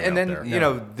the same. And then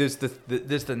there.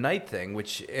 there's the night thing,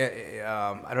 which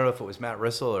I don't know if it was Matt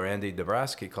Rissell or Andy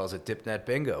Dabrowski calls it dip net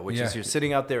bingo, which is you're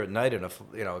sitting out there at night in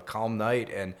a calm night,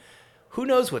 and who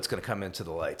knows what's going to come into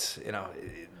the lights?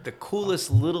 The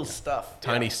coolest little stuff.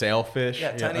 Tiny sailfish.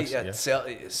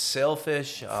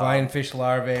 Sailfish. Flying fish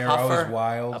larvae are always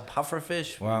wild. A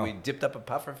pufferfish. Wow. We dipped up a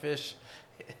pufferfish.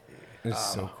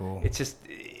 It's so cool.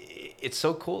 It's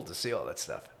so cool to see all that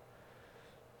stuff.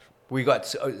 We got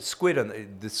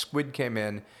squid. The squid came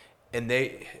in, and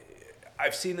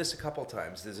I've seen this a couple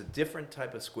times. There's a different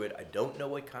type of squid. I don't know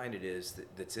what kind it is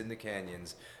that's in the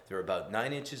canyons. They're about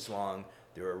 9 inches long.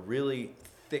 They're a really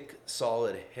thick,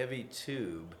 solid, heavy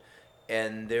tube,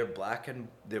 and they're black and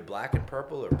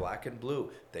purple or black and blue.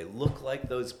 They look like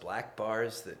those black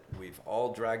bars that we've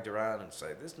all dragged around and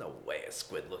say, "There's no way a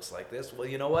squid looks like this." Well,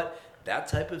 you know what? That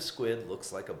type of squid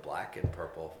looks like a black and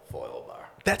purple foil bar.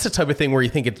 That's the type of thing where you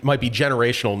think it might be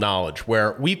generational knowledge,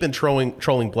 where we've been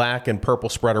trolling black and purple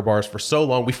spreader bars for so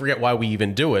long, we forget why we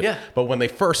even do it. Yeah. But when they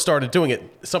first started doing it,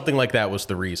 something like that was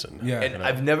the reason. Yeah. And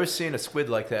I've never seen a squid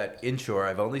like that inshore.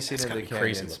 I've only seen it in the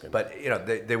crazy canyons. looking.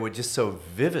 But, they were just so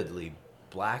vividly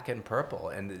black and purple.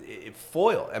 And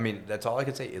foil, I mean, that's all I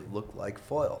can say. It looked like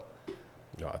foil.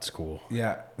 Oh, it's cool.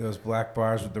 Yeah, those black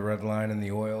bars with the red line and the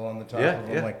oil on the top Yeah, of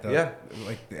them, yeah,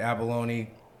 like the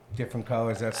abalone, different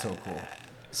colors. That's so cool.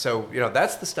 So,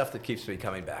 that's the stuff that keeps me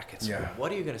coming back. It's, Yeah.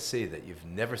 what are you going to see that you've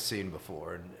never seen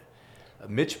before?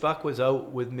 And Mitch Buck was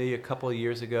out with me a couple of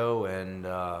years ago, and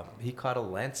he caught a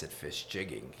lancet fish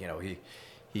jigging.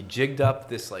 He jigged up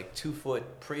this like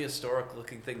 2-foot prehistoric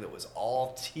looking thing that was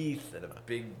all teeth and a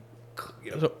big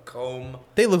comb.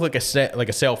 They look like a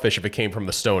sailfish if it came from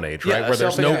the Stone Age, right? Yeah, Where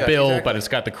there's no sailfish, yeah, bill, exactly. but it's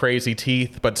got the crazy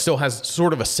teeth, but still has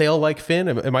sort of a sail-like fin.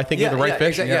 Am I thinking of the right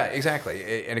fish? Yeah,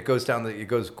 exactly. And it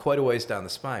goes quite a ways down the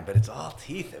spine, but it's all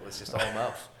teeth. It was just all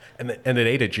mouth. And it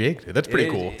ate a jig. That's pretty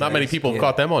It cool. ate- Not many people have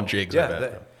caught them on jigs. I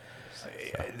bet.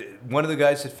 One of the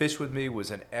guys that fished with me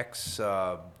was an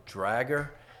ex-dragger,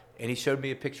 and he showed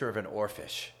me a picture of an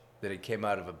oarfish that had came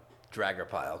out of a dragger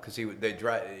pile because he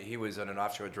was on an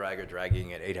offshore dragger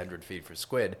dragging at 800 feet for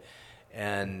squid,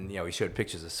 and he showed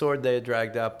pictures of sword they had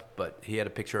dragged up, but he had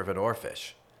a picture of an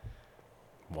oarfish.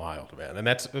 Wild, man. And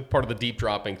that's part of the deep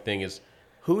dropping thing is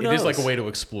Who it is like a knows? way to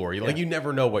explore. You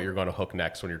never know what you're going to hook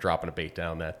next when you're dropping a bait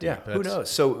down that deep. Yeah, who knows?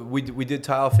 So we did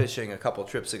tile fishing a couple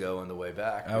trips ago on the way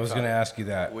back. I was going to ask you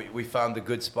that. We found a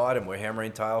good spot, and we're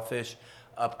hammering tile fish.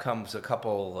 Up comes a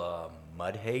couple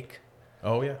mud hake,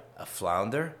 Oh, yeah. a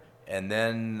flounder, and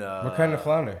then What kind of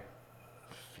flounder?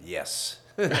 yes.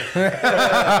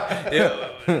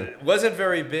 It wasn't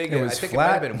very big. It was I think flat?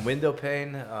 it might have been window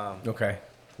pane. Okay.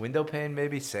 Window pane,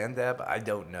 maybe sand dab. I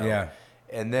don't know. Yeah.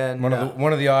 And then One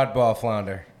of the oddball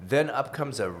flounder. then up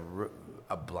comes a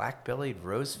black-bellied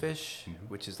rosefish,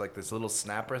 which is like this little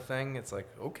snapper thing. It's like,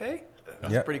 okay,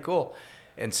 that's Yep. pretty cool.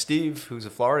 And Steve, who's a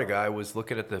Florida guy, was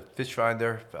looking at the fish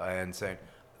finder and saying,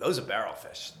 "Those are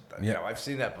barrelfish. Yeah. I've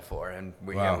seen that before." And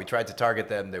Wow. we tried to target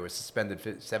them. They were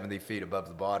suspended 70 feet above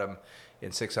the bottom,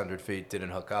 in 600 feet. Didn't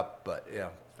hook up, but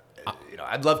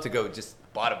I'd love to go just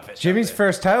bottom fish. Jimmy's out there.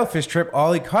 first tile fish trip,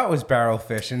 all he caught was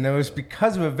barrelfish, and it was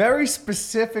because of a very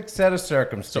specific set of So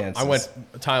circumstances. I went,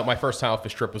 my first tile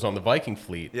fish trip was on the Viking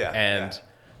fleet. Yeah, And yeah.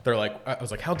 they're like, I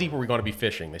was like, how deep are we going to be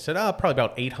fishing? They said, probably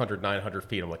about 800, 900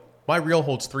 feet. I'm like, my reel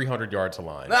holds 300 yards of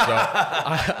line. So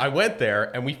I went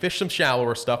there and we fished some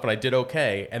shallower stuff and I did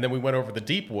okay. And then we went over the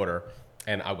deep water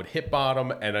and I would hit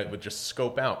bottom and I would just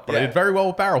scope out. But I Yeah. did very well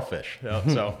with barrelfish.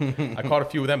 So I caught a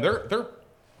few of them. They're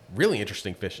really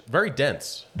interesting fish. Very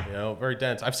dense, very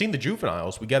dense. I've seen the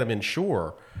juveniles. We get them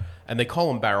inshore. And they call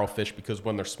them barrelfish because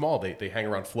when they're small, they hang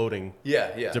around floating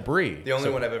debris. The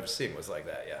only one I've ever seen was like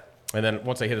that. Yeah. And then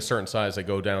once they hit a certain size, they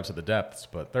go down to the depths.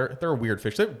 But they're a weird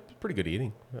fish. They're pretty good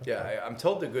eating. Yeah, I'm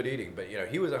told they're good eating, but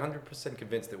he was 100%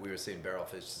 convinced that we were seeing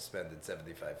barrelfish suspended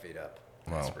 75 feet up.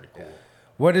 That's pretty cool. Yeah.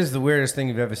 What is the weirdest thing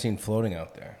you've ever seen floating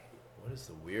out there? What is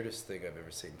the weirdest thing I've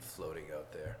ever seen floating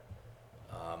out there?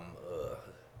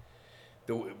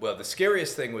 The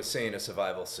scariest thing was seeing a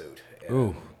survival suit. And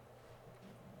Ooh.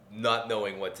 Not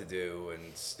knowing what to do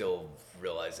and still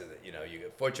realizing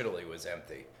that, fortunately it was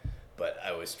empty. But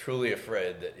I was truly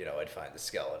afraid that, I'd find the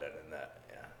skeleton in that.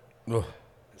 Yeah. Ugh.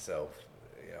 So,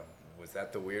 was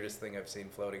that the weirdest thing I've seen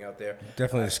floating out there?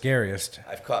 Definitely the scariest.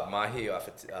 I've caught mahi off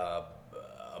a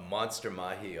monster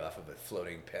mahi off of a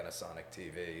floating Panasonic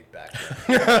TV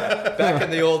back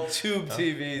in the old tube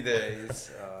TV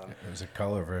days. It was a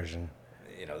color version.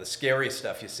 The scary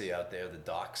stuff you see out there, the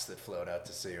docks that float out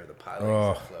to sea or the pilings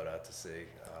Oh. that float out to sea.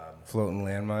 Floating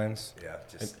landmines. Yeah,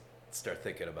 just start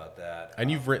thinking about that.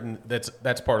 And you've written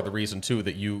that's part of the reason too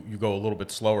that you go a little bit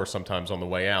slower sometimes on the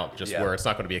way out, just Yeah. where it's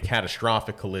not going to be a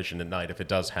catastrophic collision at night if it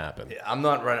does happen. I'm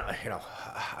not running,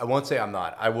 I won't say I'm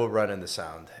not. I will run in the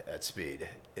sound at speed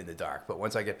in the dark. But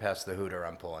once I get past the hooter,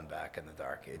 I'm pulling back in the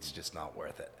dark. It's just not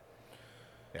worth it.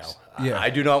 Yeah. I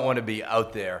do not want to be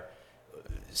out there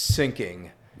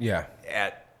sinking Yeah.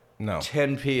 at No.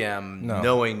 10 p.m. No.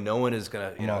 knowing no one is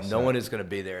gonna, I'm all no set. one is gonna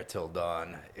be there till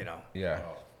dawn. Yeah.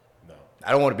 No.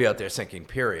 I don't want to be out there sinking.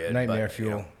 Period. Nightmare but,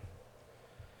 fuel.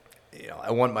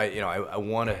 I want my, I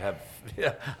want to have,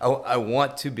 I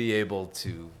want to be able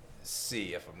to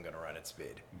see if I'm gonna run at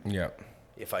speed. Yeah.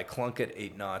 If I clunk at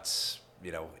 8 knots,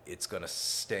 it's gonna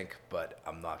stink, but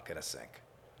I'm not gonna sink.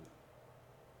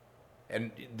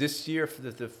 And this year, for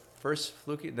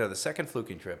the second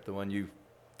fluking trip, the one you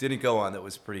didn't go on that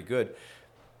was pretty good.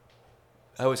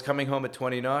 I was coming home at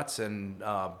 20 knots, and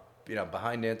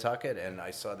behind Nantucket, and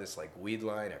I saw this like weed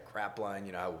line, a crap line,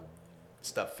 how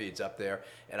stuff feeds up there.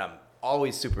 And I'm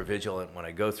always super vigilant when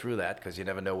I go through that because you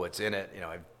never know what's in it.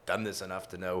 I've done this enough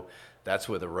to know that's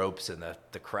where the ropes and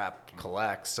the crap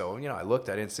collects. So, I looked,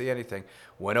 I didn't see anything,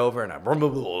 went over and I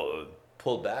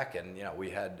pulled back, and, we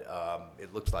had,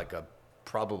 it looked like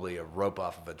probably a rope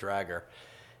off of a dragger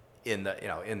in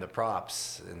the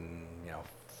props, and,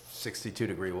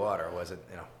 62-degree water wasn't,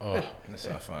 Oh, that's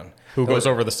not fun. Who goes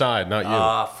over the side? Not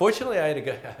you. Fortunately, I had a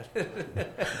guy.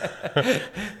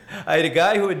 I had a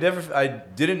guy who had never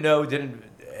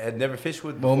fished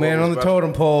with. Well, man on the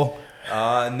totem pole.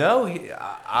 No,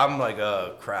 I'm like,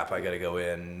 oh crap, I gotta go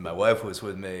in. My wife was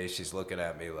with me. She's looking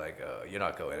at me like, you're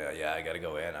not going in. Yeah, I gotta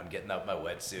go in. I'm getting out my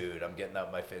wetsuit. I'm getting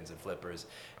out my fins and flippers.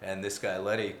 And this guy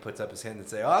Lenny puts up his hand and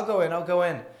say, I'll go in. I'm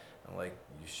like,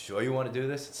 you sure you want to do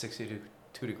this? It's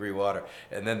 62-degree water.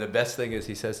 And then the best thing is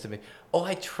he says to me, oh,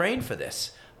 I train for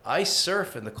this. I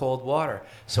surf in the cold water.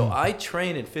 So I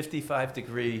train in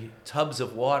 55-degree tubs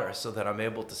of water so that I'm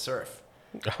able to surf.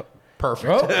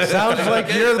 Perfect. Oh, sounds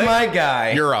like you're my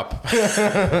guy. You're up.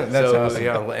 That's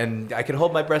awesome. And I can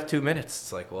hold my breath 2 minutes.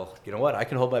 It's like, well, you know what? I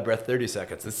can hold my breath 30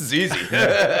 seconds. This is easy.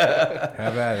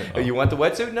 Have at it. Oh, you want the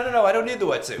wetsuit? No, I don't need the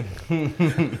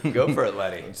wetsuit. Go for it,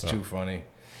 Lenny. It's too funny.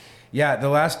 Yeah, the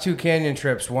last 2 canyon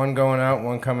trips, one going out,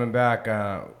 one coming back,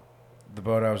 the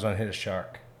boat I was on hit a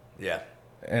shark. Yeah.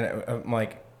 And I'm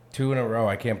like, 2 in a row.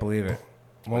 I can't believe it.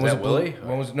 Was that Willie?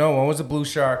 One was a blue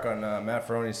shark on Matt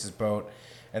Feronius' boat.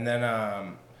 And then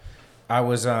I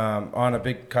was on a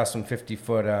big custom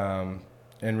 50-foot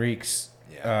Enrique's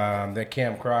that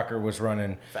Cam Crocker was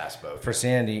running fast boat for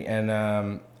Sandy,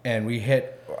 and we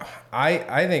hit.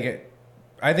 I think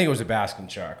it was a basking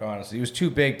shark. Honestly, it was too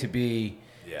big to be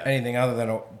anything other than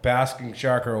a basking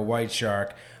shark or a white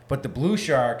shark. But the blue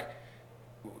shark,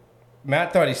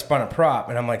 Matt thought he spun a prop,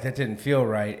 and I'm like, that didn't feel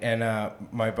right. And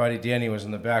my buddy Danny was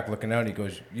in the back looking out. He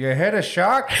goes, you hit a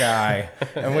shark, guy.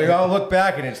 And we all look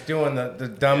back, and it's doing the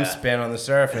dumb spin on the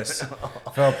surface.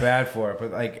 Felt bad for it.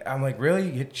 But I'm like, really?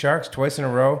 You hit sharks twice in a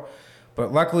row?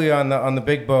 But luckily on the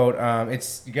big boat,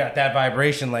 you got that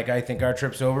vibration like I think our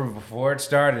trip's over before it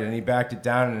started. And he backed it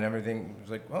down, and everything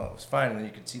was like, well, it was fine. And then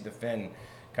you could see the fin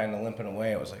kind of limping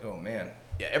away. I was like, oh, man.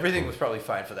 Yeah, everything was probably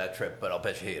fine for that trip, but I'll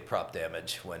bet you he had prop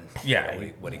damage when he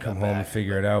come got home back. and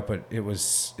figure it out. But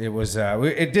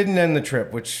it didn't end the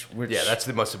trip, which that's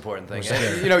the most important thing.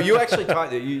 And,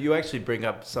 you actually bring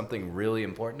up something really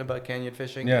important about canyon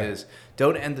fishing is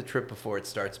don't end the trip before it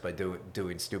starts by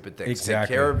doing stupid things.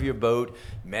 Exactly. Take care of your boat,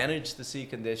 manage the sea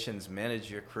conditions,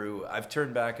 manage your crew. I've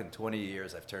turned back in 20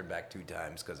 years. I've turned back 2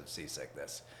 times because of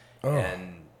seasickness,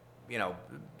 and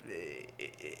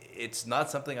it's not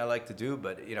something I like to do,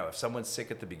 but if someone's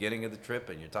sick at the beginning of the trip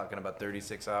and you're talking about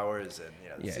 36 hours and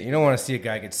you don't want to see a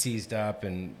guy get seized up,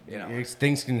 and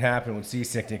things can happen with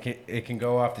seasickness. It can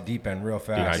go off the deep end real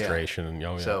fast. Dehydration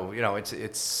and so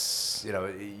it's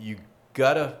you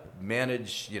gotta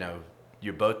manage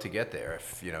your boat to get there.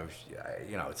 If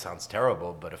it sounds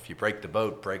terrible, but if you break the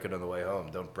boat, break it on the way home.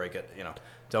 Don't break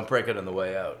it on the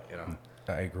way out.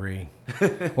 I agree.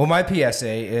 Well, my PSA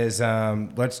is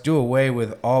let's do away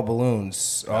with all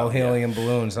balloons, all helium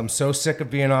balloons. I'm so sick of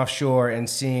being offshore and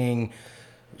seeing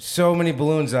so many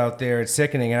balloons out there. It's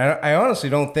sickening. And I honestly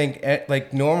don't think,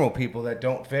 like normal people that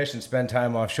don't fish and spend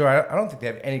time offshore, I don't think they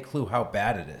have any clue how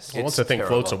bad it is. Well, once the thing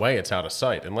floats away, it's out of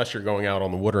sight. Unless you're going out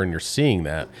on the water and you're seeing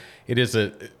that, it is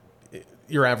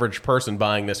your average person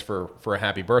buying this for a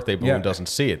happy birthday balloon doesn't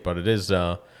see it, but it is.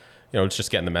 It's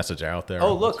just getting the message out there.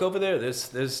 Oh, look over there.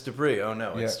 There's debris. Oh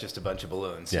no, it's just a bunch of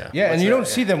balloons. Yeah, and you don't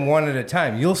see them one at a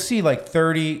time. You'll see like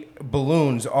 30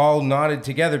 balloons all knotted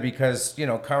together because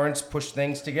currents push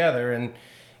things together, and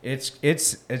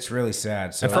it's really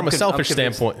sad. So and from a selfish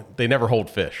standpoint, they never hold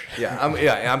fish.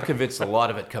 I'm convinced a lot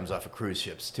of it comes off of cruise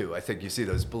ships too. I think you see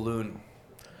those balloon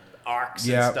arcs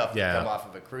and stuff that come off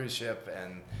of a cruise ship,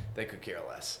 and they could care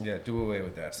less. Yeah, do away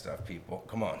with that stuff, people.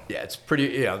 Come on. Yeah, it's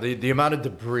pretty. The amount of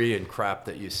debris and crap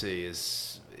that you see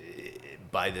is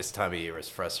by this time of year is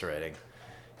frustrating.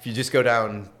 If you just go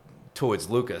down towards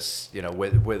Lucas,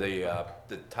 where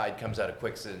the tide comes out of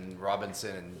Quicks and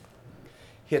Robinson and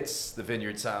hits the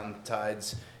Vineyard Sound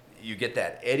tides, you get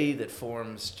that eddy that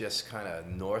forms just kind of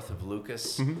north of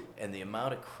Lucas, and the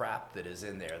amount of crap that is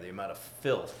in there, the amount of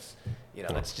filth,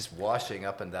 that's just washing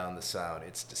up and down the Sound.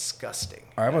 It's disgusting.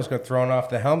 I almost got thrown off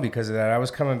the helm because of that. I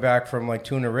was coming back from like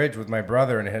Tuna Ridge with my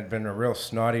brother, and it had been a real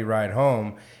snotty ride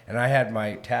home, and I had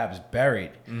my tabs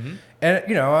buried. And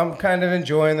I'm kind of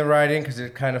enjoying the ride in because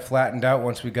it kind of flattened out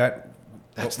once we got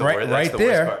That's right the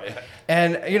there. worst part,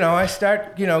 And, I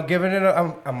start, giving it,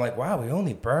 I'm like, wow, we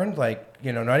only burned like,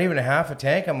 not even a half a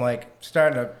tank. I'm like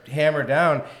starting to hammer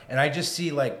down and I just see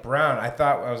like brown. I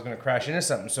thought I was going to crash into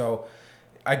something. So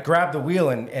I grabbed the wheel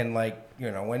and like,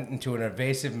 went into an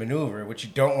evasive maneuver, which you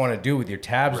don't want to do with your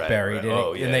tabs buried.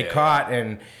 Right. And they caught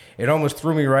and it almost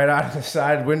threw me right out of the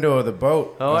side window of the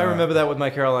boat. Oh, I remember that with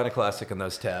my Carolina Classic and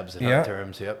those tabs and high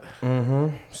terms. Yep.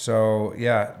 Mm-hmm. So,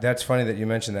 yeah, that's funny that you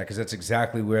mentioned that because that's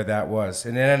exactly where that was.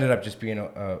 And it ended up just being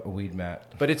a weed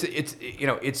mat. But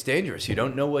it's dangerous. You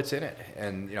don't know what's in it.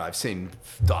 And, I've seen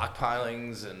dock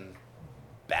pilings and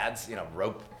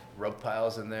rope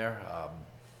piles in there.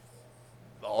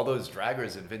 All those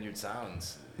draggers in Vineyard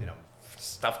Sounds,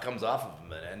 stuff comes off of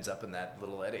them and ends up in that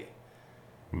little eddy.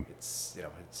 It's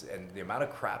and the amount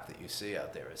of crap that you see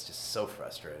out there is just so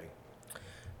frustrating.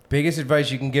 Biggest advice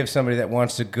you can give somebody that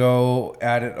wants to go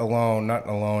at it alone, not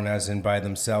alone as in by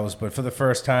themselves, but for the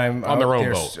first time on their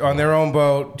own boat. On their own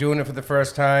boat, doing it for the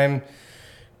first time,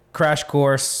 crash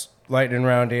course, lightning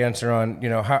round answer on,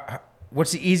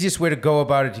 what's the easiest way to go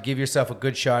about it to give yourself a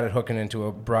good shot at hooking into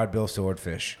a broadbill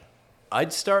swordfish?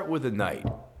 I'd start with a night,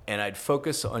 and I'd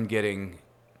focus on getting.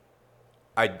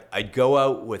 I'd go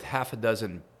out with a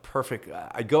dozen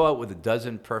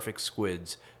perfect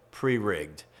squids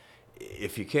pre-rigged.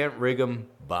 If you can't rig them,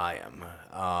 buy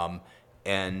them,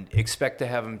 and expect to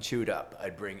have them chewed up.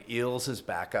 I'd bring eels as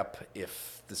backup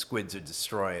if the squids are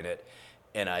destroying it,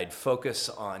 and I'd focus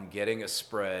on getting a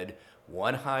spread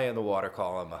one high in the water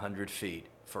column, 100 feet,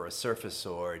 for a surface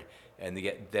sword. And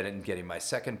then getting my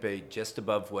second bait just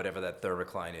above whatever that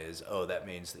thermocline is. Oh, that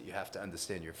means that you have to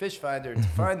understand your fish finder to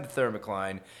find the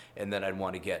thermocline, and then I'd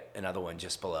want to get another one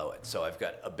just below it. So I've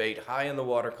got a bait high in the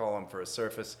water column for a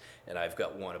surface, and I've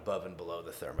got one above and below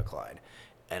the thermocline.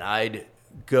 And I'd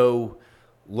go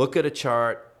look at a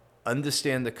chart,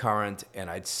 understand the current,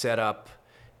 and I'd set up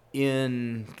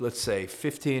in, let's say,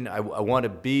 15. I want to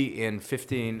be in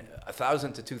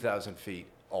 1,000 to 2,000 feet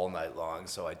all night long,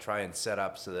 so I try and set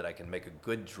up so that I can make a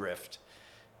good drift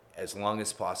as long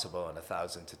as possible in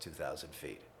 1,000 to 2,000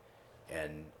 feet.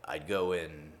 And I'd go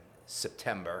in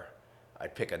September,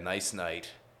 I'd pick a nice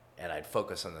night, and I'd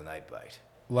focus on the night bite.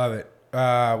 Love it.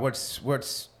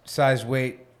 What's size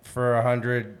weight for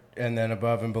 100 and then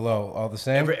above and below? All the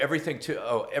same? Everything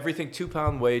 2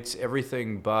 pound weights,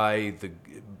 everything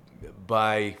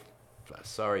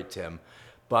sorry, Tim.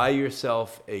 Buy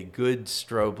yourself a good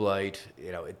strobe light.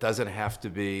 It doesn't have to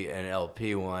be an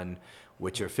LP one,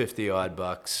 which are 50 odd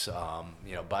bucks.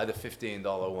 Buy the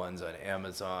 $15 ones on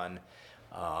Amazon.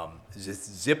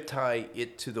 Just zip tie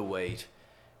it to the weight.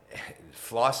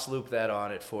 Floss loop that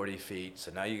on at 40 feet.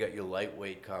 So now you got your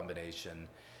lightweight combination.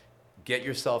 Get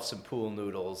yourself some pool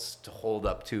noodles to hold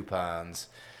up 2 pounds.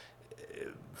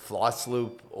 Floss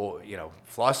loop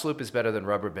is better than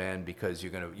rubber band because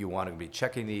you want to be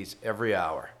checking these every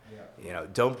hour. Yeah.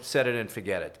 Don't set it and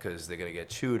forget it because they're going to get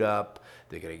chewed up,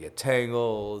 they're going to get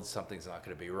tangled, something's not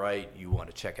going to be right. You want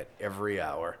to check it every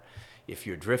hour. If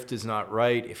your drift is not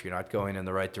right, if you're not going in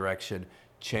the right direction,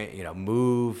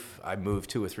 move. I move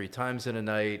 2 or 3 times in a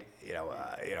night.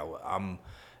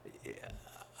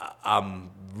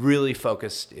 I'm really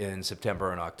focused in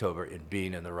September and October in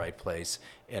being in the right place,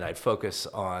 and I'd focus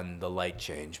on the light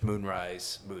change,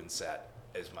 moonrise, moonset,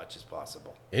 as much as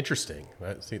possible. Interesting.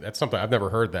 That's something I've never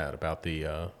heard that about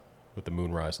with the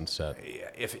moonrise and set.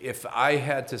 Yeah, if I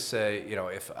had to say,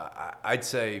 I'd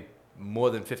say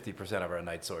more than 50% of our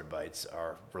night sword bites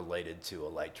are related to a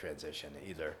light transition,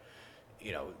 either,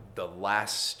 the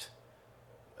last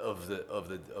of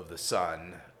the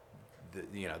sun.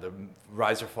 The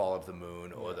rise or fall of the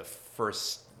moon, or the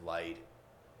first light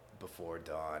before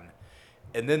dawn.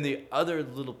 And then the other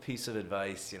little piece of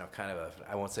advice,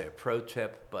 I won't say a pro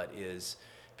tip, but is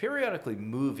periodically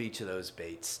move each of those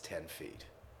baits 10 feet.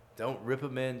 Don't rip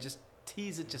them in, just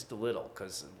tease it just a little,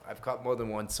 because I've caught more than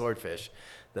one swordfish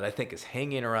that I think is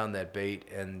hanging around that bait,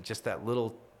 and just that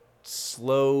little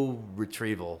slow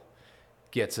retrieval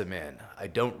gets them in. I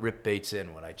don't rip baits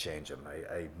in when I change them.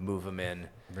 I move them in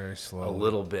very slow, a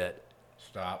little bit.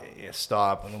 Stop. Yeah,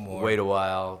 stop. A little more. Wait a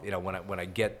while. When I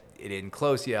get it in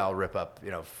close, I'll rip up.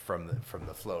 From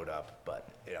the float up. But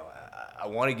I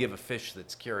want to give a fish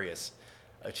that's curious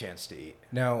a chance to eat.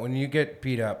 Now, when you get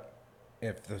beat up,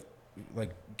 if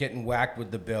getting whacked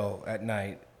with the bill at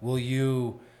night, will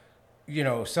you?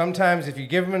 Sometimes if you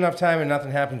give them enough time and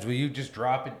nothing happens, will you just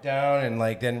drop it down and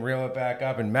then reel it back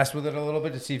up and mess with it a little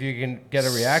bit to see if you can get a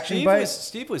reaction bite?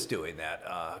 Steve was doing that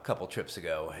a couple trips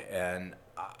ago, and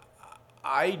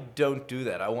I don't do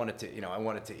that. I want it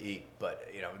to eat, but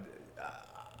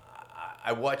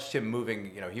I watched him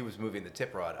moving. He was moving the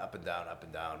tip rod up and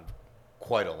down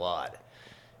quite a lot.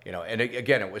 And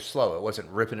again, it was slow. It wasn't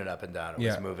ripping it up and down. It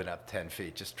was moving up 10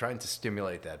 feet, just trying to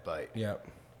stimulate that bite. Yep.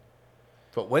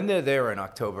 But when they're there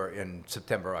in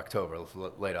September, October,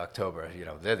 late October,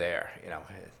 they're there,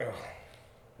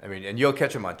 I mean, and you'll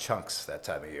catch them on chunks that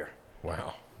time of year.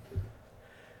 Wow.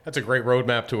 That's a great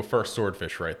roadmap to a first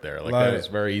swordfish right there. Like, that is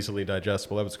very easily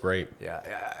digestible. That was great. Yeah.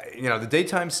 The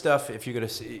daytime stuff, if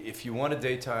you want a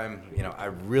daytime, I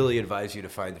really advise you to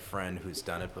find a friend who's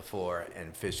done it before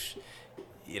and fish.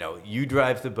 You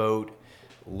drive the boat,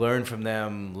 learn from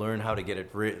them, learn how to get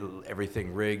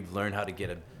everything rigged, learn how to get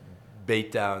a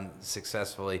bait down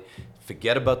successfully.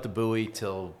 Forget about the buoy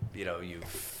till,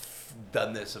 you've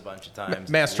done this a bunch of times.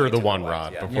 Master the one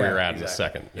rod before you're adding a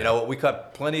second. We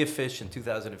caught plenty of fish in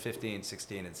 2015,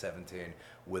 16, and 17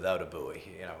 without a buoy.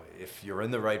 If you're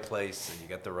in the right place and you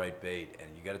got the right bait and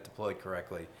you got it deployed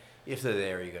correctly, if they're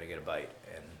there, you're going to get a bite.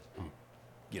 And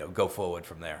go forward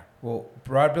from there. Well,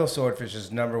 broadbill swordfish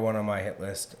is number one on my hit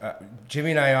list.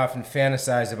 Jimmy and I often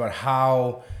fantasize about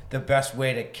how the best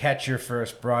way to catch your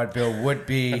first broadbill would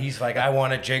be. He's like, I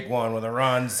want a jig one with a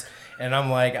runs. And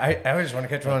I'm like, I just want to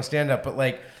catch one on stand-up. But,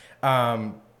 like,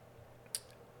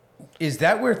 is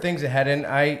that where things are heading?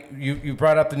 You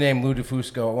brought up the name Lou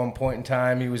DeFusco at one point in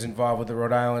time. He was involved with the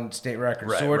Rhode Island state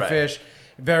record swordfish. Right.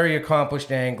 Very accomplished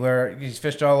angler. He's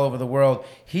fished all over the world.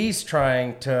 He's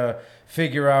trying to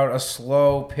figure out a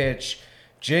slow pitch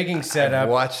jigging setup. I've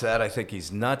watched that. I think he's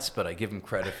nuts, but I give him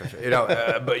credit for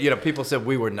but people said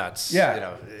we were nuts.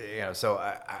 Yeah. So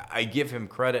I give him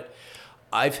credit.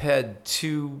 I've had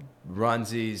 2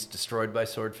 Ronzies destroyed by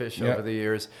swordfish over the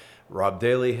years. Rob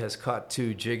Daly has caught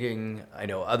 2 jigging. I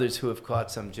know others who have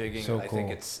caught some jigging. So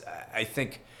cool. I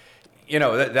think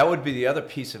that would be the other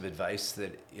piece of advice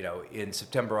that, in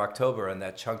September, October on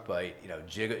that chunk bite,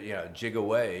 jig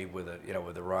away with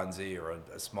a Ronzi or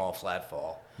a small flat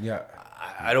fall. Yeah.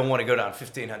 I don't want to go down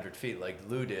 1,500 feet like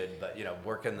Lou did, but,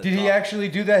 work in the Did he actually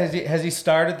do that? Has he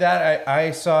started that?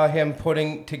 I saw him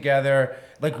putting together,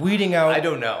 like weeding out. I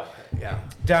don't know. Yeah.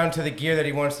 Down to the gear that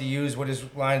he wants to use, what his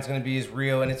line's going to be is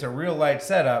reel, and it's a real light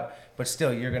setup. But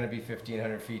still, you're going to be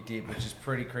 1,500 feet deep, which is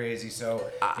pretty crazy. So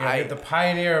you're the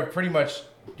pioneer of pretty much,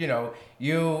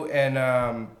 you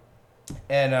and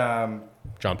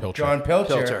John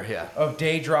Pilcher. Of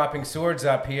day dropping swords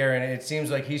up here, and it seems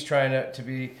like he's trying to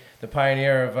be the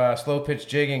pioneer of slow pitch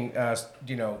jigging. In a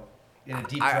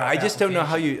deep. I just don't know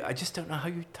how you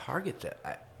target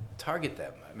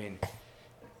them. I mean.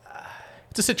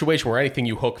 It's a situation where anything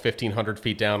you hook 1,500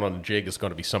 feet down on a jig is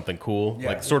going to be something cool. Yeah.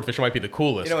 Like swordfish might be the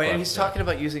coolest. And he's talking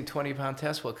about using 20-pound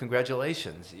test. Well,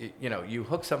 congratulations. You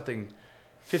hook something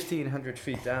 1,500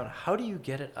 feet down. How do you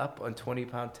get it up on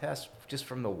 20-pound test just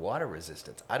from the water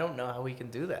resistance? I don't know how he can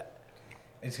do that.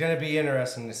 It's going to be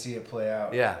interesting to see it play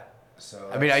out. Yeah.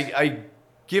 So I mean, I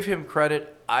give him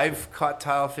credit. I've caught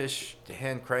tilefish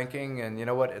hand cranking, and you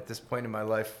know what? At this point in my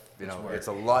life, it's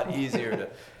a lot easier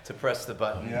to press the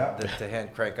button than to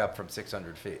hand crank up from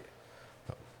 600 feet.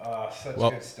 Such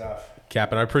good stuff.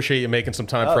 Captain, I appreciate you making some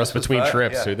time for us between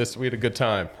trips. Yeah. We had a good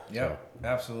time. Yeah,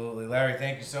 absolutely. Larry,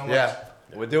 thank you so much. Yeah,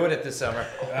 we're doing it this summer.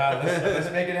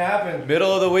 Let's make it happen.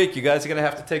 Middle of the week, you guys are going to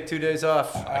have to take 2 days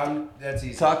off. That's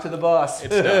easy. Talk to the boss.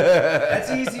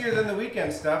 That's easier than the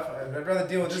weekend stuff. I'd rather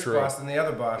deal with this boss than the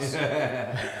other boss.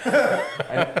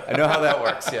 I know how that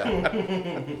works,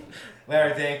 yeah.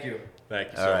 Larry, thank you.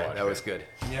 Thank you so much. That was good.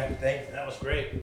 Yeah, thank you. That was great.